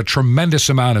recognize there's a tremendous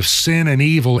amount of sin and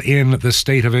evil in the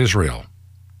state of Israel.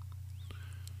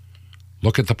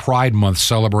 Look at the Pride Month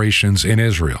celebrations in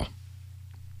Israel.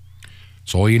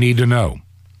 It's all you need to know.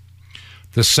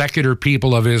 The secular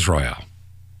people of Israel,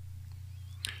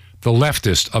 the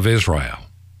leftist of Israel.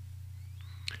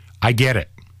 I get it.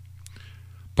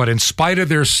 But in spite of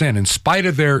their sin, in spite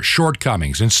of their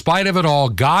shortcomings, in spite of it all,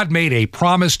 God made a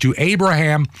promise to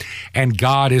Abraham, and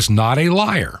God is not a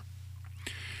liar.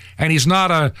 And he's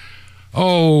not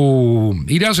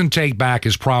he doesn't take back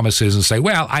his promises and say,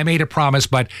 well, I made a promise,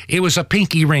 but it was a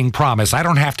pinky ring promise. I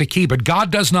don't have to keep it.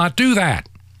 God does not do that.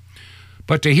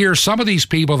 But to hear some of these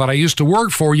people that I used to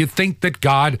work for, you think that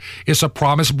God is a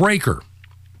promise breaker.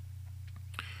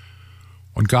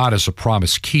 When God is a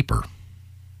promise keeper.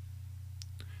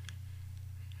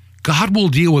 God will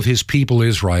deal with his people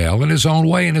Israel in his own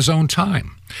way, in his own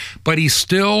time. But he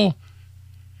still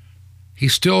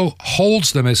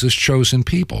holds them as his chosen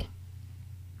people.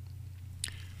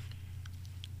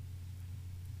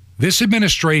 This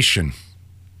administration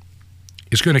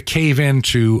is going to cave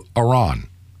into Iran.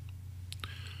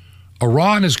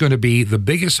 Iran is going to be the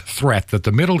biggest threat that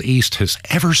the Middle East has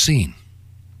ever seen.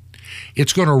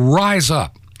 It's going to rise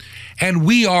up. And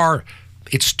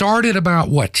it started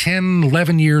about, 10,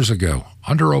 11 years ago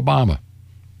under Obama,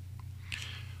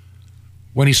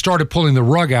 when he started pulling the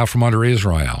rug out from under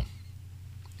Israel.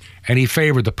 And he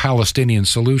favored the Palestinian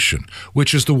solution,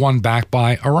 which is the one backed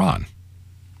by Iran.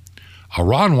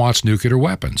 Iran wants nuclear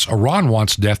weapons. Iran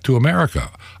wants death to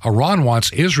America. Iran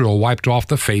wants Israel wiped off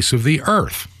the face of the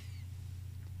earth.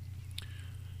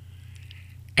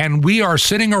 And we are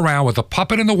sitting around with a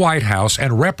puppet in the White House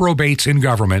and reprobates in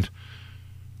government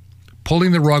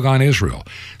pulling the rug on Israel.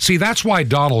 See, that's why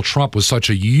Donald Trump was such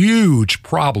a huge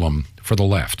problem for the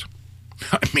left.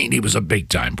 I mean, he was a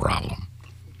big-time problem.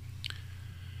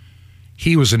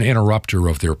 he was an interrupter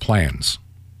of their plans.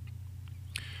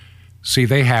 See,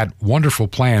 they had wonderful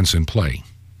plans in play.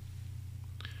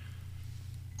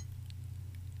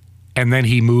 And then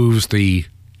he moves the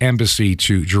embassy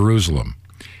to Jerusalem.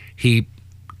 He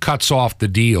cuts off the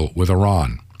deal with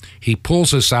Iran. He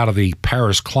pulls us out of the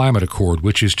Paris Climate Accord,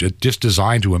 which is just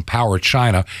designed to empower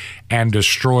China and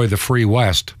destroy the free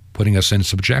West, putting us in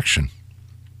subjection.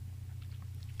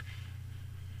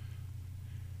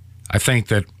 I think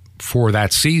that for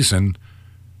that season,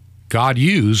 God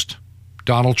used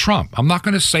Donald Trump. I'm not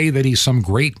going to say that he's some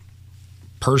great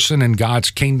person in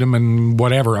God's kingdom and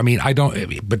whatever. I mean,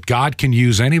 but God can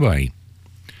use anybody.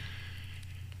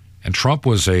 And Trump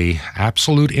was an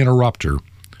absolute interrupter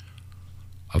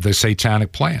of the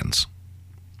satanic plans.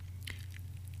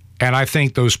 And I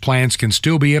think those plans can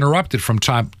still be interrupted from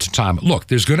time to time. Look,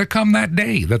 there's going to come that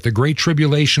day that the Great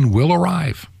Tribulation will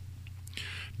arrive.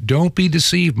 Don't be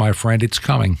deceived, my friend. It's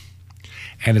coming.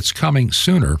 And it's coming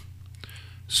sooner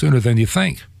than you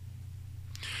think.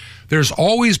 There's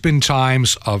always been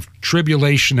times of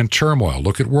tribulation and turmoil.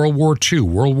 Look at World War II,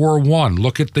 World War I.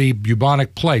 Look at the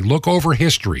bubonic plague. Look over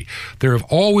history. There have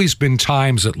always been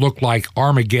times that look like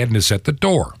Armageddon is at the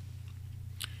door.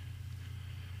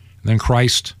 And then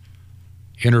Christ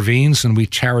intervenes and we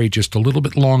tarry just a little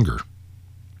bit longer.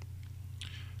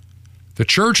 The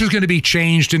church is going to be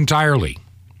changed entirely.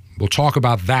 We'll talk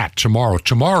about that tomorrow.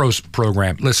 Tomorrow's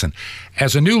program, listen,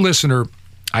 as a new listener,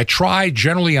 I try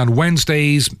generally on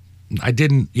Wednesdays. I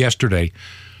didn't yesterday,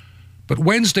 but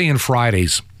Wednesday and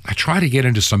Fridays, I try to get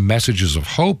into some messages of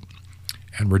hope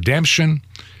and redemption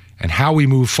and how we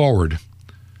move forward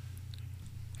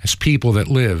as people that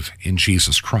live in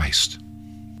Jesus Christ.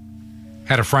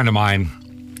 Had a friend of mine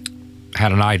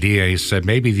had an idea. He said,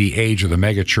 maybe the age of the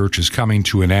mega church is coming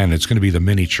to an end. It's going to be the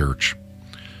mini church,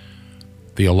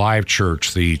 the alive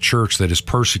church, the church that is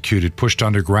persecuted, pushed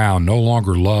underground, no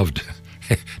longer loved,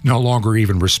 no longer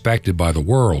even respected by the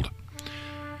world.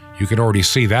 You can already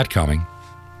see that coming.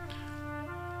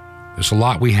 There's a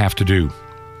lot we have to do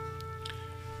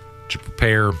to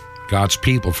prepare God's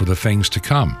people for the things to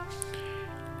come.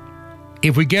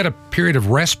 If we get a period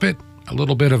of respite, a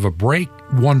little bit of a break,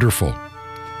 wonderful.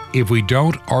 If we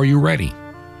don't, are you ready?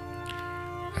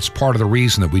 That's part of the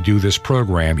reason that we do this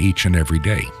program each and every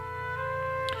day,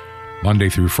 Monday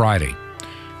through Friday.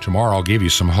 Tomorrow I'll give you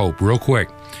some hope real quick.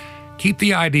 Keep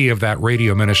the idea of that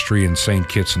radio ministry in St.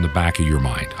 Kitts in the back of your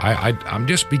mind. I'm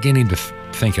just beginning to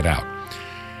think it out.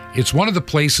 It's one of the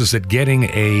places that getting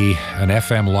an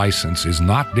FM license is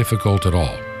not difficult at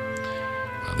all.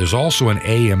 There's also an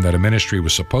AM that a ministry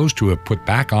was supposed to have put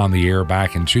back on the air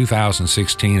back in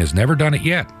 2016, has never done it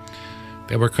yet.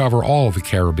 They will cover all of the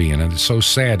Caribbean, and it's so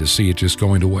sad to see it just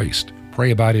going to waste. Pray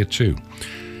about it too.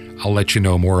 I'll let you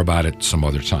know more about it some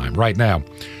other time. Right now,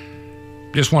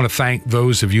 just want to thank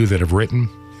those of you that have written.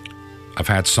 I've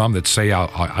had some that say,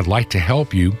 I'd like to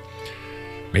help you.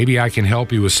 Maybe I can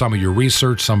help you with some of your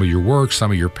research, some of your work, some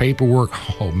of your paperwork.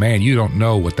 Oh man, you don't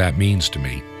know what that means to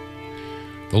me.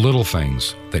 The little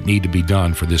things that need to be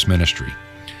done for this ministry.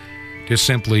 Just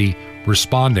simply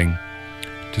responding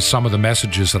to some of the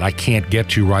messages that I can't get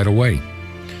to right away.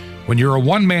 When you're a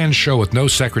one-man show with no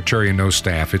secretary and no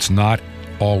staff, it's not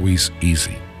always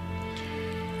easy.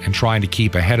 And trying to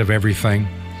keep ahead of everything,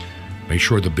 make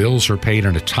sure the bills are paid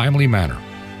in a timely manner.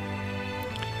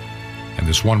 And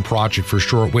this one project for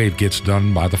shortwave gets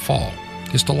done by the fall.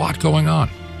 Just a lot going on.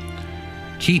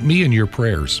 Keep me in your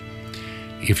prayers.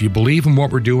 If you believe in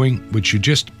what we're doing, would you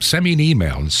just send me an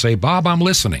email and say, Bob, I'm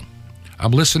listening.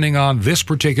 I'm listening on this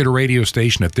particular radio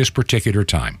station at this particular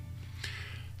time.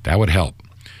 That would help.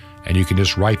 And you can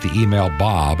just write the email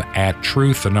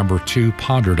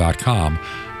bob@truth2ponder.com.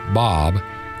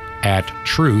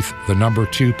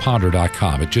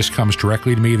 bob@truth2ponder.com. It just comes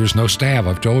directly to me. There's no staff.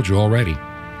 I've told you already.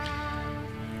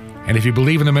 And if you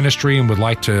believe in the ministry and would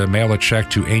like to mail a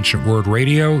check to Ancient Word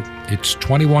Radio, it's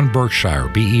 21 Berkshire,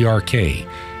 Berkshire,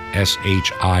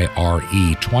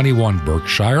 21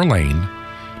 Berkshire Lane,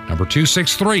 number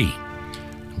 263.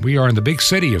 We are in the big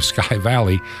city of Sky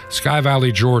Valley,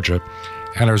 Georgia,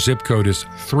 and our zip code is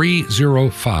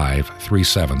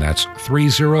 30537. That's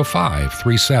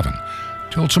 30537.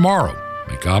 Till tomorrow,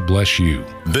 may God bless you.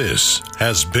 This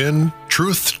has been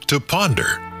Truth to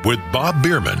Ponder with Bob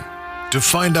Bierman. To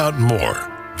find out more,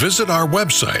 visit our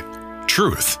website,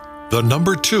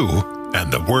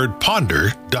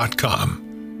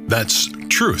 truth2ponder.com. That's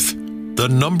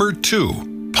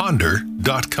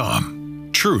truth2ponder.com.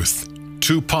 Truth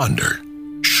to Ponder,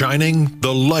 shining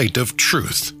the light of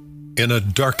truth in a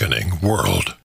darkening world.